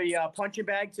punching the punching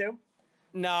bag too?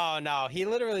 No. He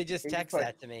literally just texted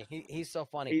that to me. He's so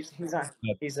funny. He's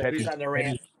on the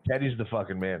rant. Teddy's the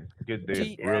fucking man. Good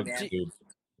dude. Real good dude.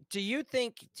 Do you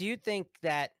think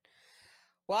that?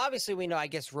 Well, obviously we know. I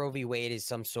guess Roe v. Wade is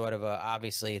some sort of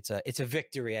obviously it's a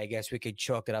victory. I guess we could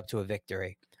chalk it up to a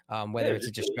victory. Whether it's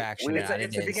a distraction, it's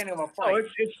the beginning of a fight. Oh,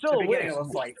 it's still a win. Of a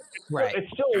fight. Right.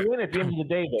 It's still a win at the end of the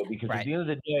day, though, because at the end of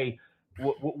the day,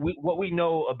 what we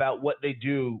know about what they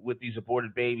do with these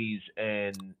aborted babies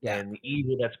and the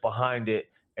evil that's behind it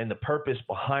and the purpose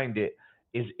behind it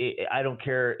is, I don't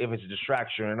care if it's a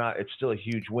distraction or not. It's still a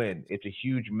huge win. It's a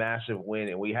huge, massive win,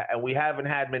 and we haven't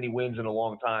had many wins in a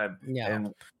long time. Yeah.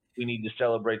 And we need to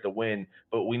celebrate the win,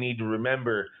 but we need to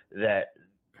remember that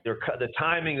the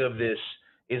timing of this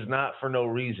is not for no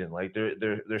reason. Like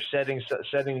they're setting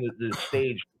the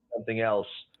stage for something else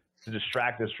to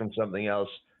distract us from something else.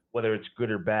 Whether it's good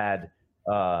or bad,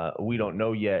 we don't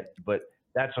know yet. But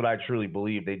that's what I truly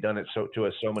believe. They've done it to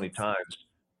us so many times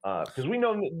because we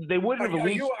know they wouldn't have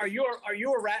released. Are you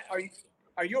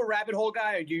a rabbit hole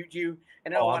guy, or do you?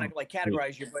 And I don't want to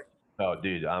categorize you, but. Oh,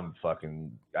 dude, I'm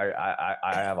fucking. I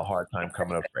have a hard time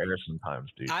coming up for air sometimes,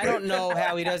 dude. I don't know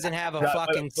how he doesn't have a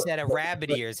fucking set of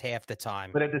rabbit ears half the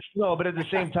time. But at the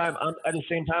same time,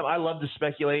 I love to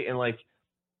speculate and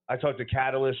I talked to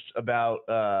Catalyst about.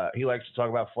 He likes to talk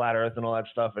about flat Earth and all that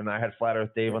stuff, and I had Flat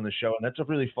Earth Dave on the show, and that's a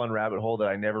really fun rabbit hole that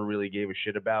I never really gave a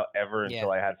shit about ever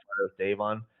until I had Flat Earth Dave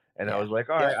on. And I was like,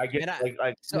 all right, I get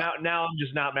now I'm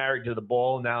just not married to the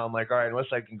ball. Now I'm like, all right,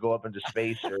 unless I can go up into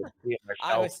space or see it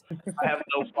myself, I have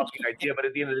no fucking idea. But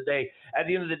at the end of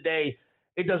the day,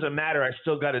 it doesn't matter. I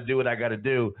still got to do what I got to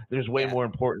do. There's way more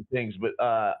important things. But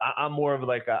I'm more of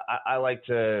I like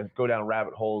to go down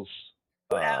rabbit holes.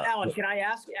 Alan, can I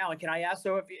ask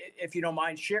though, if you don't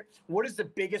mind, share what is the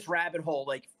biggest rabbit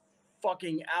hole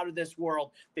fucking out of this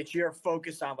world that you're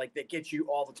focused on, that gets you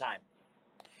all the time?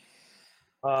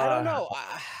 I don't know.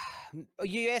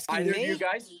 You asking either me? Of you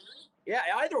guys? Yeah,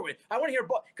 either way. I want to hear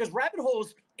both because rabbit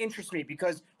holes interest me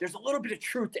because there's a little bit of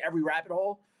truth to every rabbit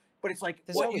hole, but it's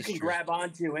what you can grab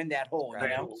onto in that hole.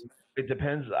 Right. It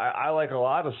depends. I like a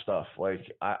lot of stuff.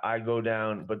 Like I go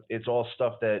down, but it's all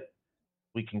stuff that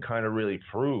we can kind of really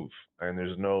prove. And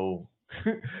there's no,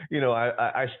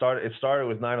 I started. It started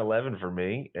with 9/11 for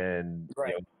me, and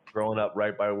Right. growing up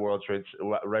right by World Trade,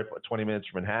 right 20 minutes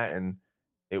from Manhattan.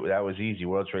 That was easy.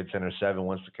 World Trade Center 7.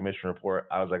 Once the commission report,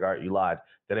 I was like, all right, you lied.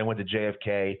 Then I went to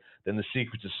JFK, then the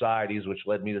secret societies, which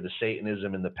led me to the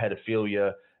Satanism and the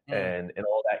pedophilia and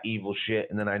all that evil shit.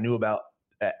 And then I knew about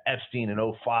Epstein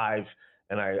in '05,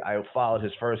 and I followed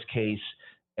his first case.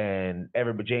 And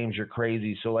everybody, James, you're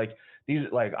crazy. So like these,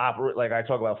 like I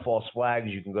talk about false flags.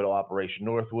 You can go to Operation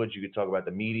Northwoods. You can talk about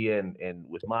the media and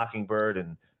with Mockingbird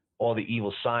and all the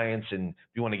evil science. And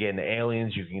if you want to get into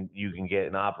aliens, you can get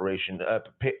an Operation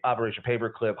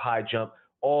Paperclip, High Jump,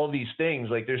 all these things.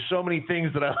 Like there's so many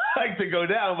things that I like to go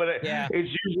down, but it's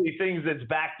usually things that's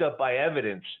backed up by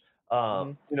evidence.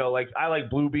 Like I like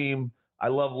Bluebeam. I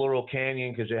love Laurel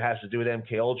Canyon because it has to do with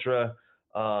MK Ultra.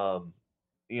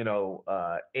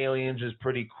 Aliens is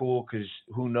pretty cool because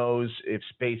who knows if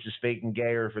space is fake and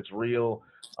gay or if it's real.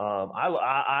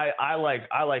 I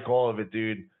like all of it,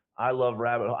 dude. I love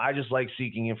rabbit hole. I just like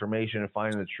seeking information and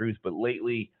finding the truth. But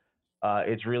lately,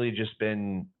 it's really just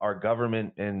been our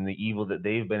government and the evil that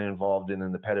they've been involved in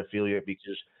and the pedophilia,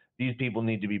 because these people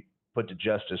need to be put to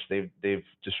justice. They've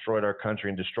destroyed our country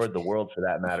and destroyed the world for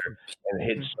that matter, and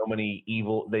hid so many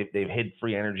evil. They've hid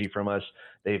free energy from us.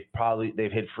 They've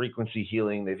hid frequency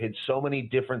healing. They've hid so many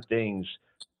different things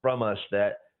from us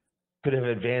that could have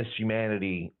advanced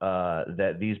humanity,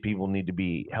 that these people need to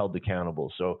be held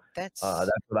accountable. So that's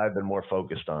what I've been more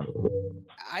focused on.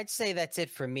 I'd say that's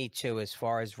it for me too, as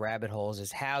far as rabbit holes,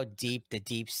 is how deep the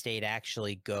deep state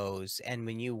actually goes. And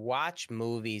when you watch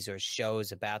movies or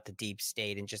shows about the deep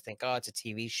state and just think, oh, it's a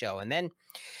TV show, and then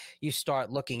you start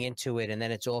looking into it, and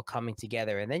then it's all coming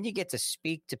together, and then you get to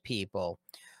speak to people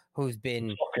who've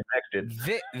been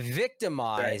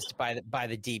victimized by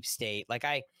the deep state. Like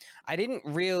I didn't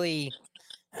really,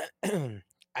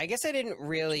 I guess I didn't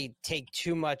really take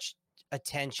too much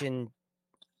attention,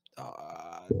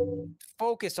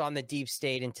 focus on the deep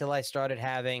state until I started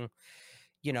having,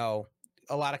 a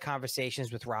lot of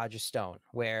conversations with Roger Stone,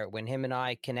 when him and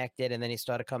I connected, and then he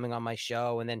started coming on my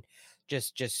show, and then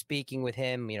just speaking with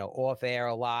him, off air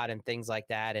a lot and things like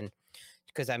that. And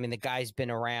because I mean, the guy's been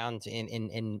around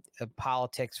in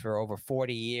politics for over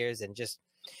 40 years, and just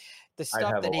the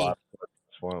stuff that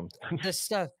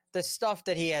the stuff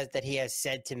that he has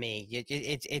said to me,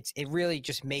 it really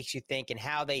just makes you think, and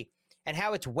how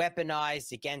it's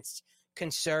weaponized against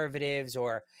conservatives,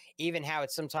 or even how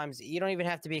it's sometimes you don't even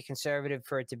have to be a conservative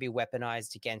for it to be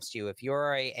weaponized against you. If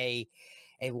you're a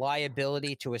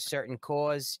liability to a certain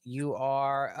cause, you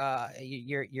are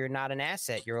you're not an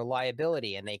asset, you're a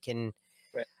liability, and they can.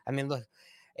 Right. I mean, look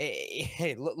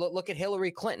at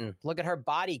Hillary Clinton. Look at her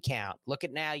body count. Look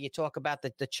at now you talk about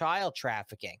the child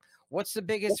trafficking. What's the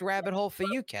biggest rabbit hole for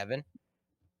you, Kevin?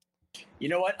 You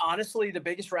know what? Honestly, the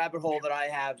biggest rabbit hole that I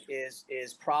have is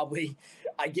probably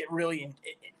I get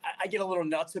a little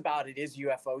nuts about it is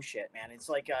UFO shit, man. It's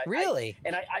like really,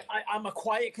 I'm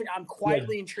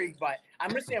quietly intrigued by it.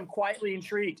 I'm gonna say I'm quietly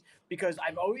intrigued because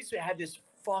I've always had this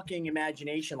fucking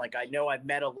imagination. Like I know I've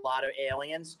met a lot of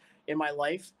aliens in my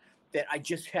life that I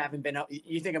just haven't been.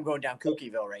 You think I'm going down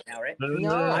Kookyville right now, right?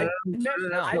 No,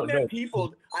 I've met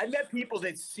people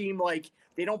that seem like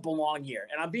they don't belong here,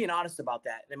 and I'm being honest about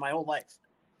that in my whole life.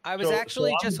 I was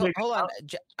actually just hold on.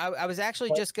 I was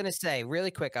actually just gonna say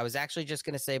really quick. I was actually just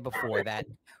gonna say before that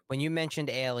when you mentioned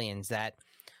aliens, that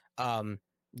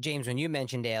James, when you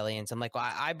mentioned aliens, I'm like,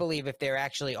 well, I believe if there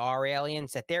actually are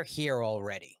aliens, that they're here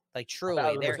already. Like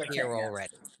truly, they're here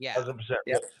already. Yeah, 100%.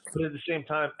 Yeah. But at the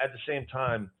same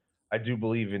time, I do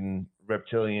believe in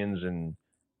reptilians and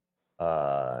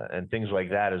things like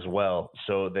that as well.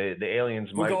 So the aliens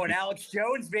We're might going be... Alex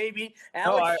Jones, baby.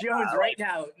 Alex Jones right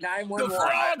now. 911. The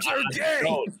frogs are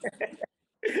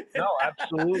gay. No,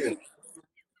 absolutely.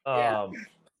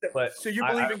 But so you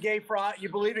believe in gay frog? You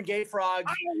believe in gay frogs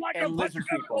I don't like and lizard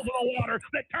people in the water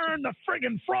that turn the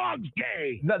friggin' frogs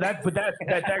gay. No, that's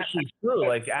actually true.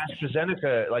 Like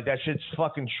AstraZeneca, like that shit's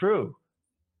fucking true.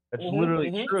 That's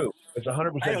literally true. It's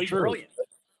 100% true. Brilliant.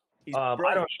 He's brilliant.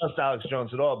 I don't trust Alex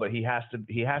Jones at all, but he has to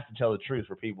tell the truth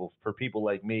for people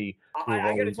like me.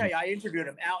 I got to tell you, I interviewed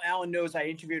him. Alan knows I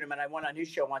interviewed him, and I went on his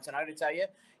show once, and I got to tell you,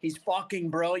 he's fucking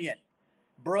brilliant.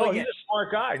 Brilliant. Oh, he's a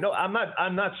smart guy. No, I'm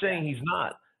not saying he's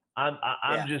not.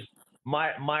 I'm just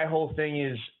my whole thing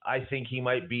is I think he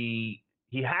might be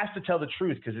he has to tell the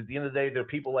truth, because at the end of the day, there are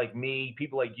people like me,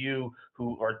 people like you,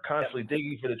 who are constantly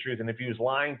digging for the truth. And if he was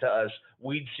lying to us,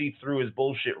 we'd see through his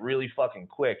bullshit really fucking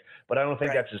quick. But I don't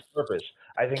think that's his purpose.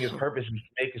 I think his purpose is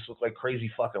to make us look like crazy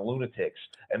fucking lunatics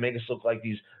and make us look like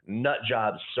these nut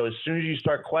jobs. So as soon as you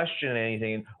start questioning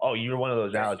anything, oh, you're one of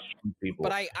those Alex people.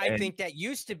 But I think that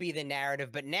used to be the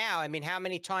narrative. But now, I mean, how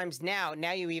many times now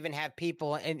you even have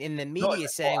people in the media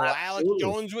saying, well, Alex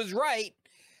Jones was right.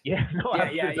 Yeah,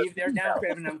 they're now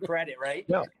giving them credit, right?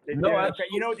 No,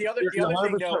 you know, the other thing,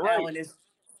 though, right. Alan, is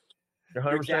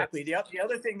exactly the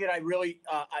other thing that I really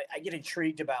I get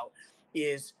intrigued about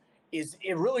is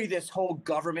it really this whole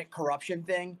government corruption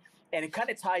thing, and it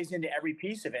kind of ties into every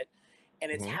piece of it,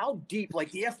 and it's how deep, like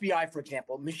the FBI, for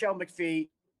example, Michelle McPhee.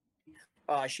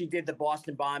 She did the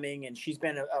Boston bombing, and she's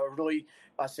been a really,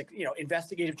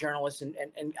 investigative journalist. And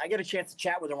I get a chance to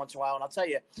chat with her once in a while. And I'll tell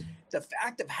you, the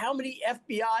fact of how many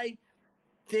FBI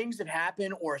things that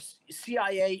happen or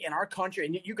CIA in our country,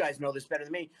 and you guys know this better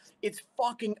than me, it's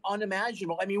fucking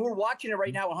unimaginable. I mean, we're watching it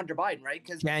right now with Hunter Biden, right?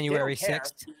 Because January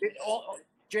 6th.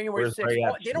 January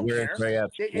 6th. They don't care.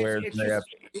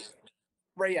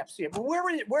 Ray Epps. Yeah, but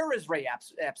where is Ray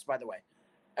Epps, by the way?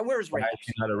 And where is Ray Epps?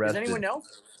 Does anyone know?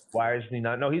 Why is he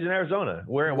not? No, he's in Arizona.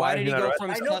 Why did he go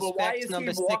from suspect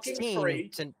number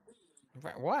 16 to?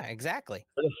 Why exactly?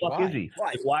 Where the fuck is he?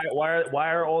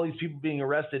 Why are all these people being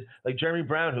arrested? Like Jeremy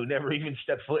Brown, who never even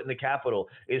stepped foot in the Capitol,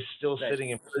 is still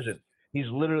sitting in prison. He's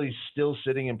literally still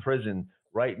sitting in prison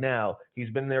right now. He's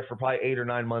been there for probably 8 or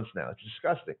 9 months now. It's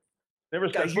disgusting. Never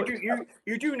stepped foot.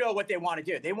 You do know what they want to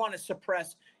do. They want to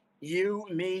suppress you,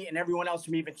 me, and everyone else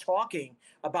from even talking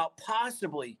about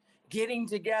possibly getting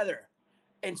together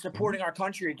and supporting our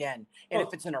country again. And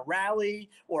if it's in a rally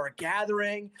or a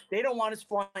gathering, they don't want us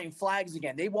flying flags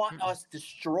again. They want us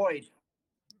destroyed.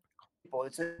 Or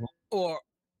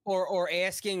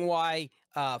asking why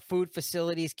food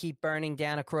facilities keep burning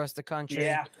down across the country.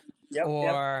 Yeah. Yep,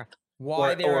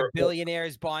 why there are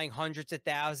billionaires buying hundreds of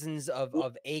thousands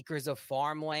of acres of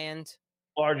farmland.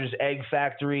 Largest egg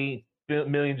factory,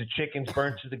 millions of chickens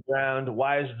burnt to the ground.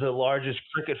 Why is the largest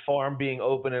cricket farm being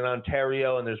open in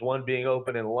Ontario and there's one being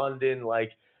open in London?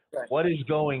 Like, what is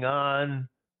going on?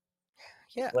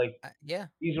 Yeah.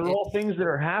 These are all things that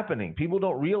are happening. People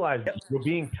don't realize we're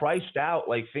being priced out.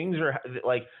 Like, things are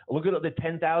like, look at the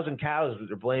 10,000 cows that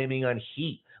they're blaming on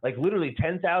heat. Like, literally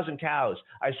 10,000 cows.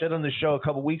 I said on the show a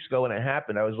couple weeks ago when it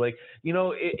happened, I was like,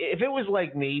 if it was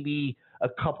like maybe a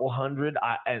couple hundred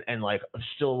and like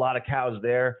still a lot of cows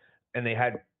there, and they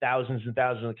had thousands and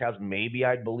thousands of cows, maybe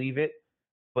I'd believe it.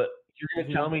 But you're going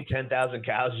to tell me 10,000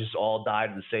 cows just all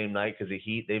died the same night because of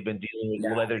heat? They've been dealing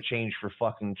with weather change for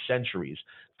fucking centuries.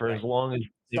 For as long as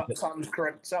something's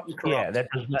correct. Yeah, that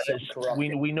does not.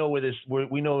 We know where this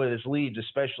leads,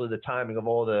 especially the timing of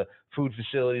all the food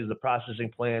facilities, the processing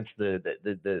plants,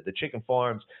 the chicken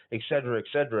farms, et cetera, et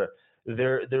cetera.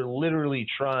 They're literally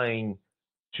trying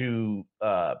to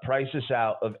price us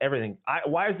out of everything.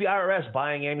 Why is the IRS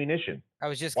buying ammunition? I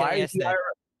was just going to ask that.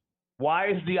 Why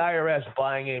is the IRS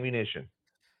buying ammunition?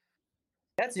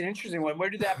 That's an interesting one. Where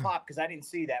did that pop? Because I didn't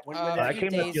see that. I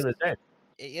came up the other day.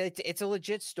 It's a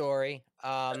legit story.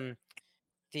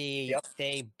 They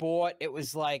bought. It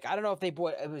was like, I don't know if they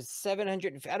bought. It was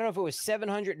 700. I don't know if it was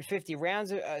 750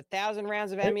 rounds, 1,000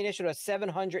 rounds of ammunition, or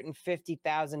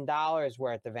 $750,000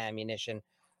 worth of ammunition.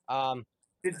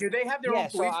 Do they have their own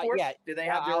police force? Yeah. Do they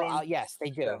have their own? Yes, they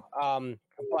do.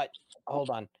 But hold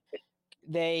on.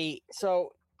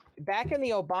 So back in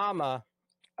the Obama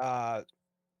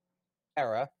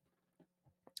era,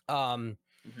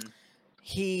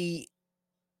 he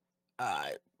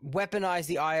weaponized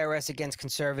the IRS against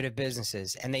conservative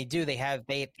businesses, and they do. They have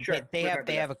a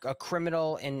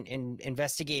criminal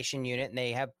investigation unit, and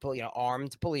they have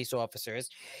armed police officers,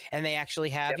 and they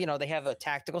actually have they have a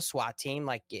tactical SWAT team,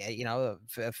 like a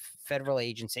federal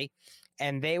agency,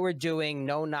 and they were doing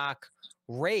no-knock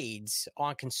raids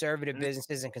on conservative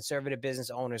businesses and conservative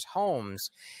business owners' homes.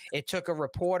 It took a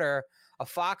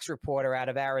Fox reporter out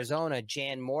of Arizona,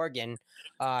 Jan Morgan,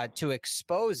 to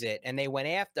expose it, and they went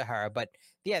after her. But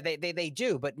yeah, they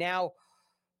do. But now,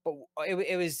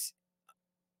 it was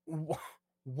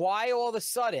why all of a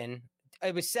sudden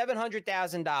it was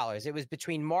 $700,000. It was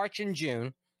between March and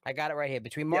June. I got it right here.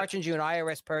 Between March and June,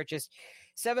 IRS purchased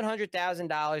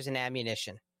 $700,000 in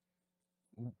ammunition.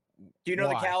 Do you know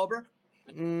the caliber?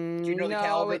 Do you know the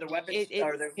caliber of the weapons?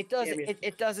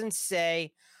 It doesn't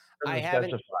say. I haven't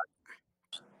seen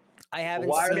that.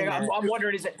 I'm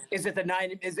wondering, is it a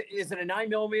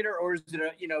 9mm, or is it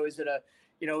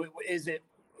is it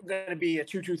going to be a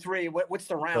 223? What's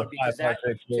the round? Because that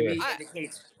to me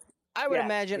indicates. I would Yeah,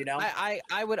 imagine. you know?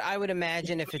 I would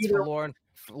imagine if it's for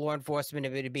law enforcement,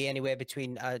 it would be anywhere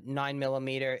between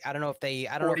 9mm. I don't know if they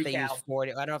 40 use cal.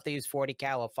 40. I don't know if they use 40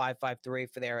 cal or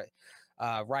 5.53 for their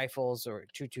rifles, or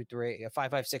 223,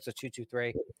 5.56 or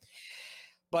 223.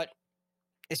 But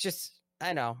it's just,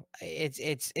 I know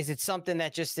is it something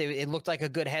that just it looked like a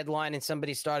good headline and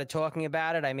somebody started talking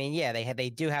about it? I mean, yeah, they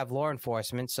do have law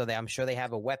enforcement, so I'm sure they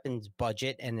have a weapons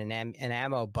budget and an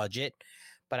ammo budget.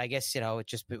 But I guess, it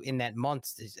just in that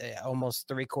month, almost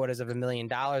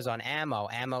 $750,000 on ammo.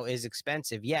 Ammo is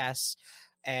expensive, yes,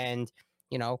 and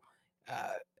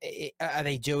are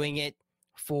they doing it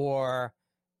for?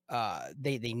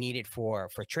 They need it for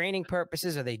training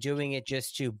purposes? Are they doing it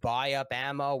just to buy up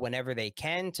ammo whenever they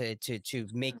can to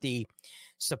make the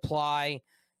supply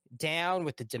down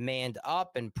with the demand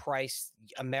up and price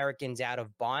Americans out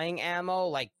of buying ammo?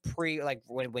 Like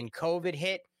when COVID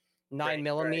hit,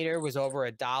 9mm was over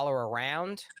 $1 a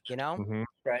round. Mhm.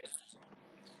 Right.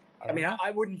 I mean, know.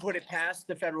 I wouldn't put it past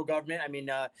the federal government. I mean,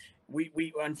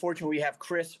 we unfortunately we have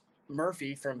Chris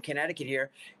Murphy from Connecticut here,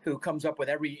 who comes up with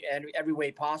every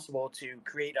way possible to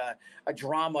create a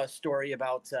drama story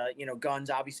about guns.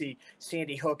 Obviously,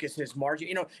 Sandy Hook is his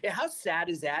margin. How sad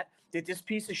is that this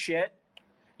piece of shit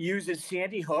uses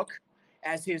Sandy Hook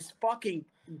as his fucking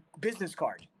business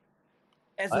card?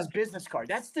 As his business card.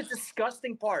 That's the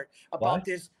disgusting part about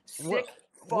this sick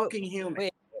fucking human.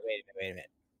 Wait a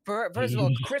minute. First of all,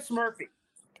 Chris Murphy.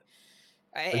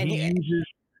 And he uses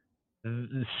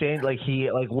the same,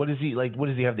 what does he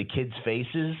have, the kids'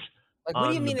 faces? Like, what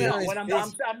do you mean? I'm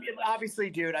obviously,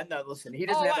 dude. Listen, he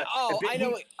doesn't have I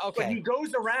know. Okay, but he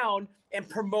goes around and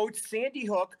promotes Sandy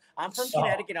Hook. I'm from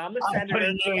Connecticut. I'm the senator.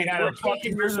 And we're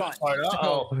taking your gun.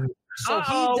 So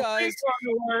he does.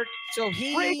 So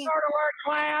Free go to work,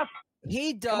 class.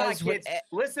 he Come on, does what kids.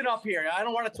 Listen up here. I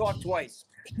don't want to talk twice.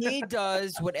 he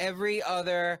does what every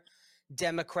other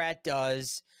Democrat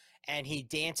does, and he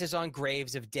dances on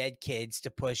graves of dead kids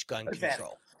to push gun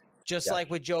control. Just like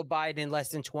with Joe Biden, in less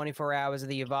than 24 hours of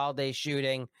the Uvalde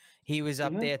shooting, he was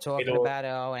up there talking about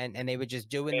and they were just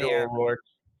doing their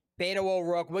Beto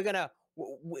O'Rourke.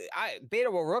 Beto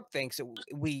O'Rourke thinks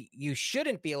you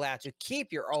shouldn't be allowed to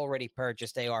keep your already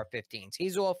purchased AR-15s.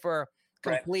 He's all for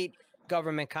complete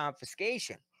government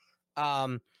confiscation.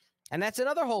 And that's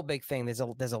another whole big thing. There's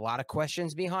a lot of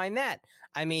questions behind that.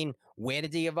 I mean, where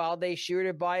did the Uvalde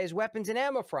shooter buy his weapons and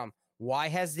ammo from? Why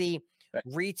has the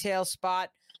retail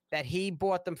spot that he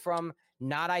bought them from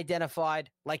not identified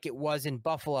like it was in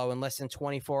Buffalo in less than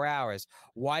 24 hours?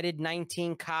 Why did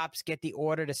 19 cops get the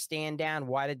order to stand down?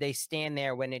 Why did they stand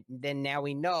there when then now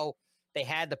we know they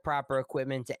had the proper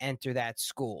equipment to enter that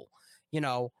school?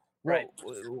 Why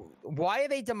are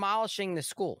they demolishing the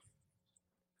school?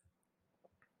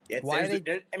 Why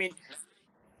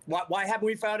haven't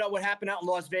we found out what happened out in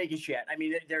Las Vegas yet? I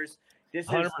mean, this is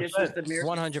the mere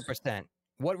 100%.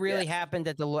 What really happened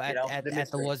at the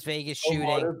Las Vegas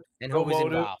shooting, and who was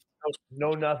involved?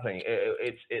 No, nothing.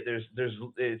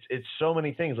 It's so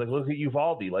many things. Like, look at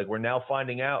Uvalde. Like, we're now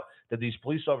finding out that these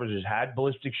police officers had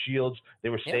ballistic shields. They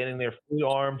were standing there fully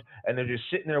armed, and they're just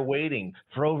sitting there waiting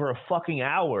for over a fucking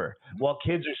hour while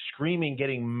kids are screaming,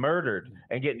 getting murdered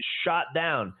and getting shot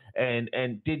down, and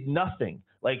did nothing.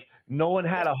 Like, no one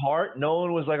had a heart. No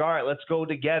one was like, all right, let's go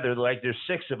together. Like, there's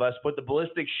 6 of us. Put the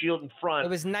ballistic shield in front. It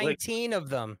was 19 of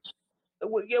them.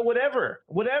 Yeah, whatever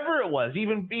it was,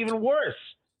 even worse.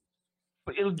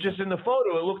 But it was just in the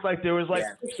photo, it looked like there was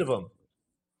 6 of them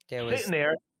sitting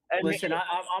there. And listen,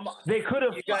 they could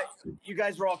have. You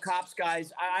guys are all cops,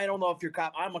 guys. I don't know if you're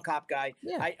cop. I'm a cop guy.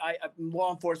 Yeah.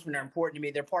 Law enforcement are important to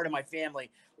me. They're part of my family.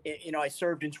 I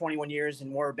served in 21 years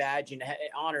and wore a badge and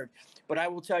honored. But I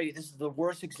will tell you, this is the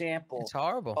worst example. It's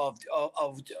horrible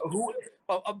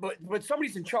but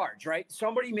somebody's in charge, right?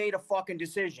 Somebody made a fucking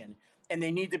decision, and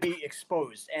they need to be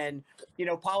exposed. And,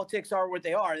 politics are what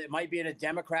they are. It might be a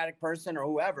Democratic person or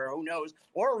whoever, who knows,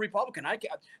 or a Republican.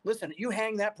 Listen, you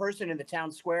hang that person in the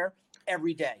town square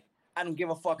every day. I don't give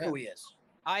a fuck who he is.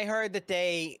 I heard that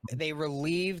they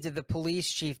relieved the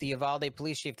police chief, the Uvalde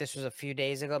police chief. This was a few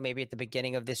days ago, maybe at the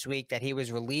beginning of this week, that he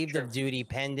was relieved of duty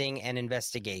pending an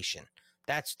investigation.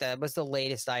 That was the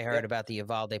latest I heard about the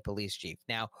Uvalde police chief.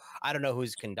 Now, I don't know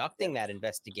who's conducting that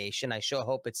investigation. I sure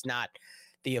hope it's not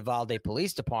the Uvalde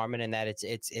Police Department, and that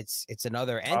it's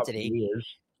another entity.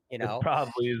 It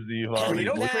probably is the Uvalde.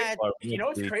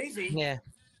 It's crazy. Yeah.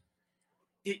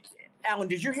 Alan,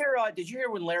 did you hear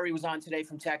when Larry was on today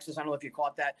from Texas? I don't know if you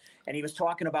caught that, and he was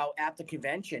talking about at the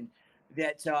convention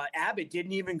that Abbott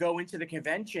didn't even go into the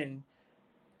convention.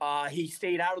 He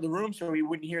stayed out of the room so he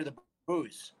wouldn't hear the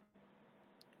boos.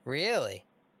 Really?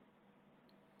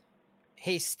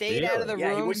 He stayed out of the Yeah,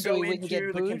 he room wouldn't so go he wouldn't get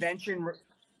into the booed. convention.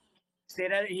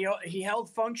 Stayed out. He held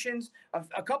functions.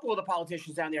 A couple of the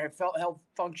politicians down there have held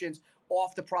functions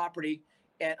off the property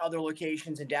at other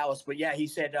locations in Dallas. But yeah, he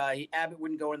said Abbott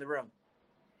wouldn't go in the room.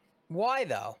 Why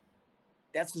though?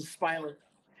 That's spineless.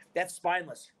 That's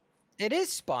spineless. It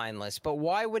is spineless, but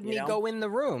why wouldn't he go in the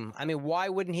room? I mean, why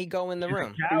wouldn't he go in the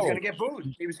room? He was going to get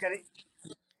booed. He was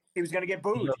going to get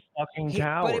booed. He's a fucking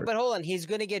coward. But hold on, he's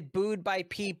going to get booed by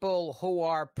people who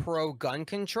are pro gun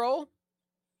control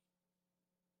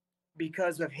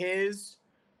because of his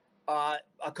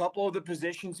a couple of the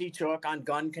positions he took on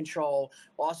gun control,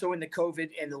 also in the COVID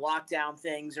and the lockdown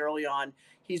things early on.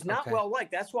 He's not well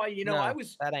liked. That's why, no, I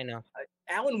know.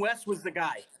 Allen West was the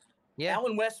guy. Yeah.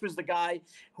 Allen West was the guy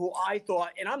who I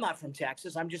thought, and I'm not from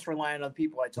Texas, I'm just relying on the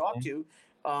people I talk to.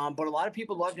 But a lot of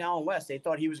people loved Allen West. They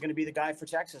thought he was going to be the guy for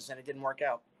Texas, and it didn't work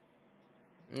out.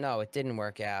 No, it didn't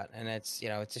work out, and it's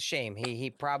it's a shame. He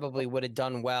probably would have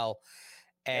done well,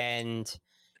 and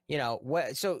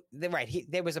what? So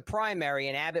there was a primary,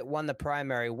 and Abbott won the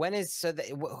primary. When is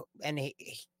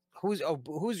who's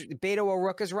Beto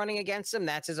O'Rourke is running against him?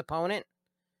 That's his opponent.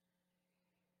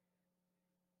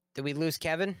 Did we lose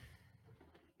Kevin?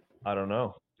 I don't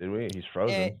know. Did we? He's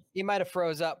frozen. Yeah, he might have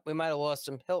froze up. We might have lost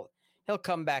him. He'll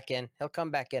come back in. He'll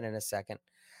come back in a second.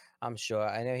 I'm sure.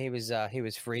 I know he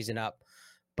was freezing up,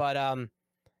 but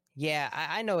yeah,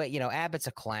 I know it. Abbott's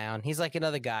a clown. He's like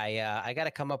another guy. I got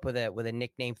to come up with a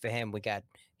nickname for him.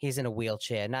 He's in a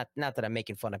wheelchair. Not that I'm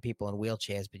making fun of people in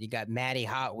wheelchairs, but you got Matty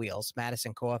Hot Wheels,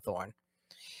 Madison Cawthorn.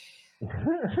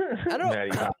 I don't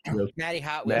know. Matty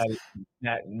Hot Wheels.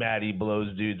 Matty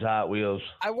blows dudes Hot Wheels.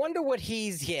 I wonder what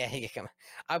he's. Yeah,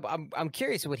 I'm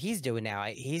curious what he's doing now.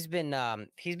 He's been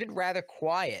rather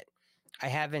quiet. I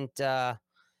haven't.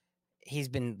 He's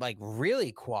been like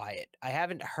really quiet. I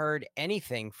haven't heard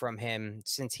anything from him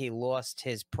since he lost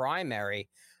his primary,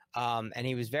 and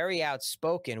he was very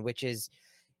outspoken, which is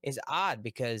odd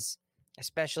because,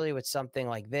 especially with something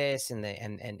like this, and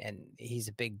he's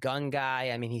a big gun guy.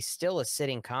 I mean, he's still a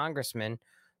sitting congressman,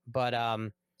 but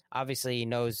obviously he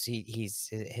knows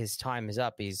his time is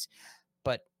up.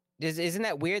 But isn't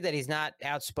that weird that he's not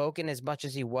outspoken as much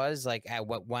as he was like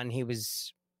when he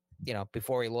was,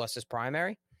 before he lost his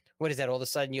primary? What is that? All of a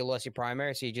sudden you lost your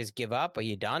primary, so you just give up? Are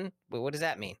you done? What does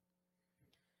that mean?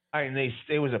 I mean,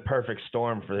 it was a perfect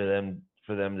storm for them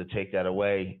to take that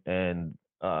away, and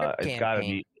it's got to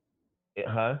be,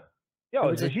 huh? Yeah,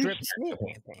 it's a huge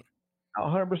campaign.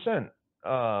 100%.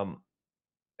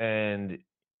 And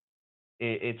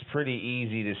it's pretty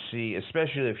easy to see,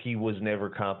 especially if he was never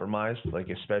compromised, like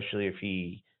especially if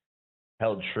he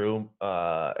held true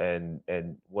and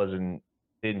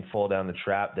didn't fall down the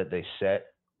trap that they set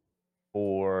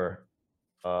for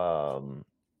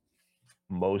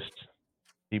most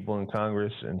people in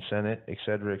Congress and Senate, et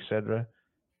cetera,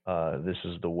 this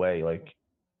is the way. Like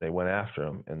they went after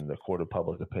him, and the court of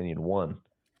public opinion won.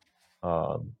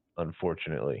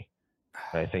 Unfortunately,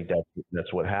 and I think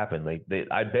that's what happened. Like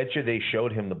I bet you they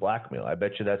showed him the blackmail. I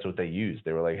bet you that's what they used.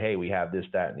 They were like, "Hey, we have this,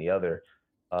 that, and the other."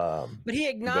 But he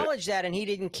acknowledged that, and he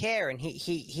didn't care, and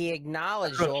he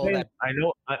acknowledged all that.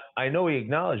 I know he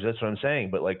acknowledged. That's what I'm saying.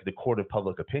 But like the court of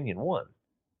public opinion won.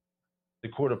 The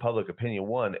court of public opinion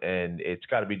won, and it's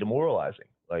got to be demoralizing.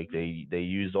 Like they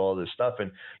used all this stuff,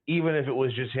 and even if it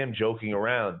was just him joking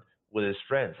around with his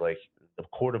friends, like the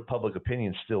court of public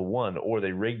opinion still won, or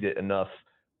they rigged it enough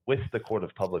with the court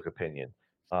of public opinion,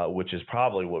 which is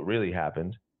probably what really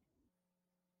happened.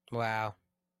 Wow.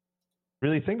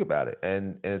 Really think about it,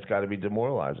 and it's got to be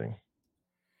demoralizing.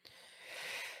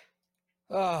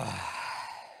 Oh,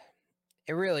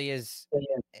 it really is.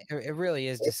 It really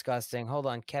is disgusting. Hold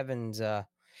on, Kevin's Can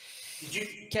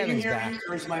you hear back. me,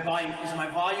 or is my volume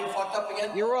fucked up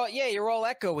again? You're all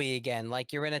echoey again,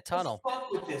 like you're in a tunnel. What's the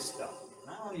fuck with this stuff?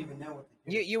 I don't even know what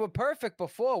to do. You were perfect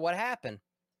before. What happened?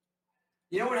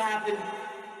 You know what happened?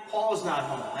 Paul's not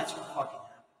home. That's what fucking happened.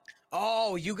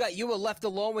 Oh, you were left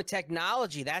alone with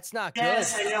technology. That's not good.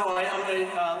 Yes, I know. I'm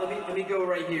gonna let me go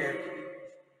right here.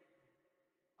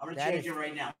 I'm gonna change it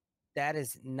right now. That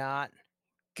is not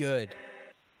good.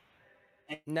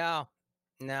 No.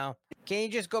 Can you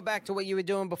just go back to what you were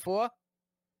doing before?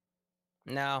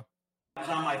 No. I was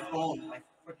on my phone, my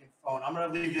freaking phone. I'm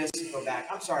gonna leave this and go back.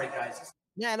 I'm sorry, guys.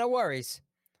 Yeah, no worries.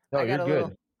 No, you're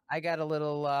good. I got a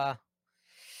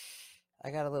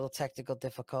little technical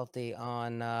difficulty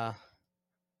on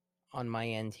my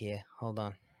end here. Hold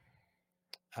on.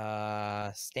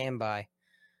 Stand by.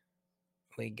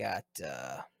 We got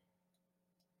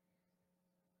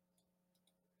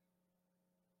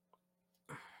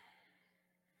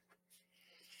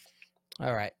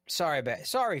All right. Sorry,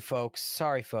 folks.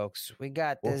 Sorry, folks. We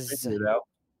got We'll this. figure it out.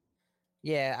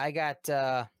 Yeah, I got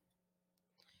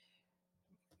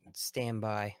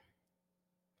standby.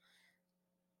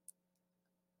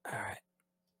 All right.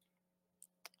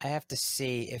 I have to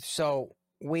see if so.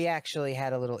 We actually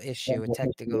had a little issue, a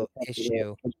technical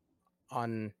issue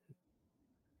on.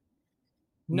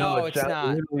 No, it's It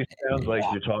not. literally sounds like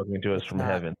you're talking to us It's from not.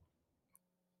 heaven.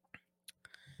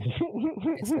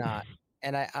 It's not,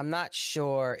 and I'm not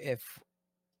sure if.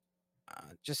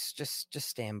 Just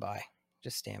stand by.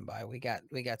 Just stand by. We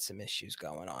got some issues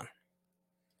going on.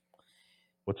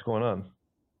 What's going on?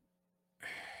 I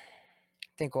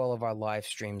think all of our live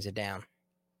streams are down.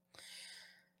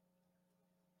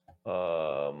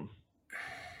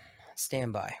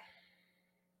 Stand by.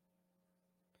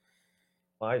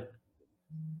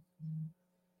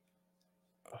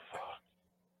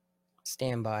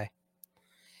 Stand by.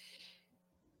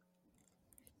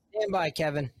 Stand by,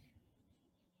 Kevin.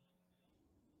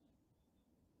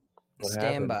 What Stand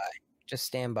happened? by. Just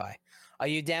stand by. Are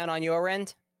you down on your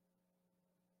end?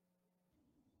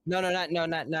 No,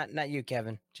 not you,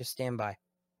 Kevin. Just stand by.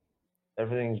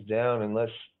 Everything's down unless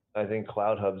I think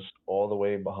Cloud Hub's all the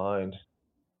way behind.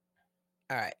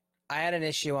 All right. I had an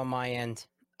issue on my end.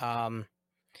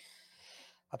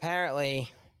 Apparently,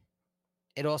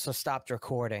 it also stopped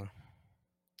recording.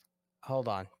 Hold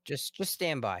on. Just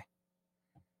stand by.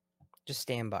 Just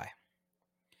stand by.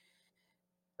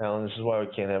 Alan, this is why we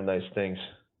can't have nice things.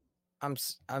 I'm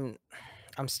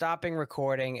stopping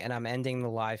recording and I'm ending the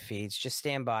live feeds. Just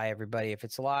stand by, everybody. If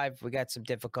it's live, we got some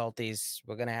difficulties.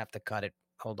 We're gonna have to cut it.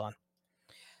 Hold on.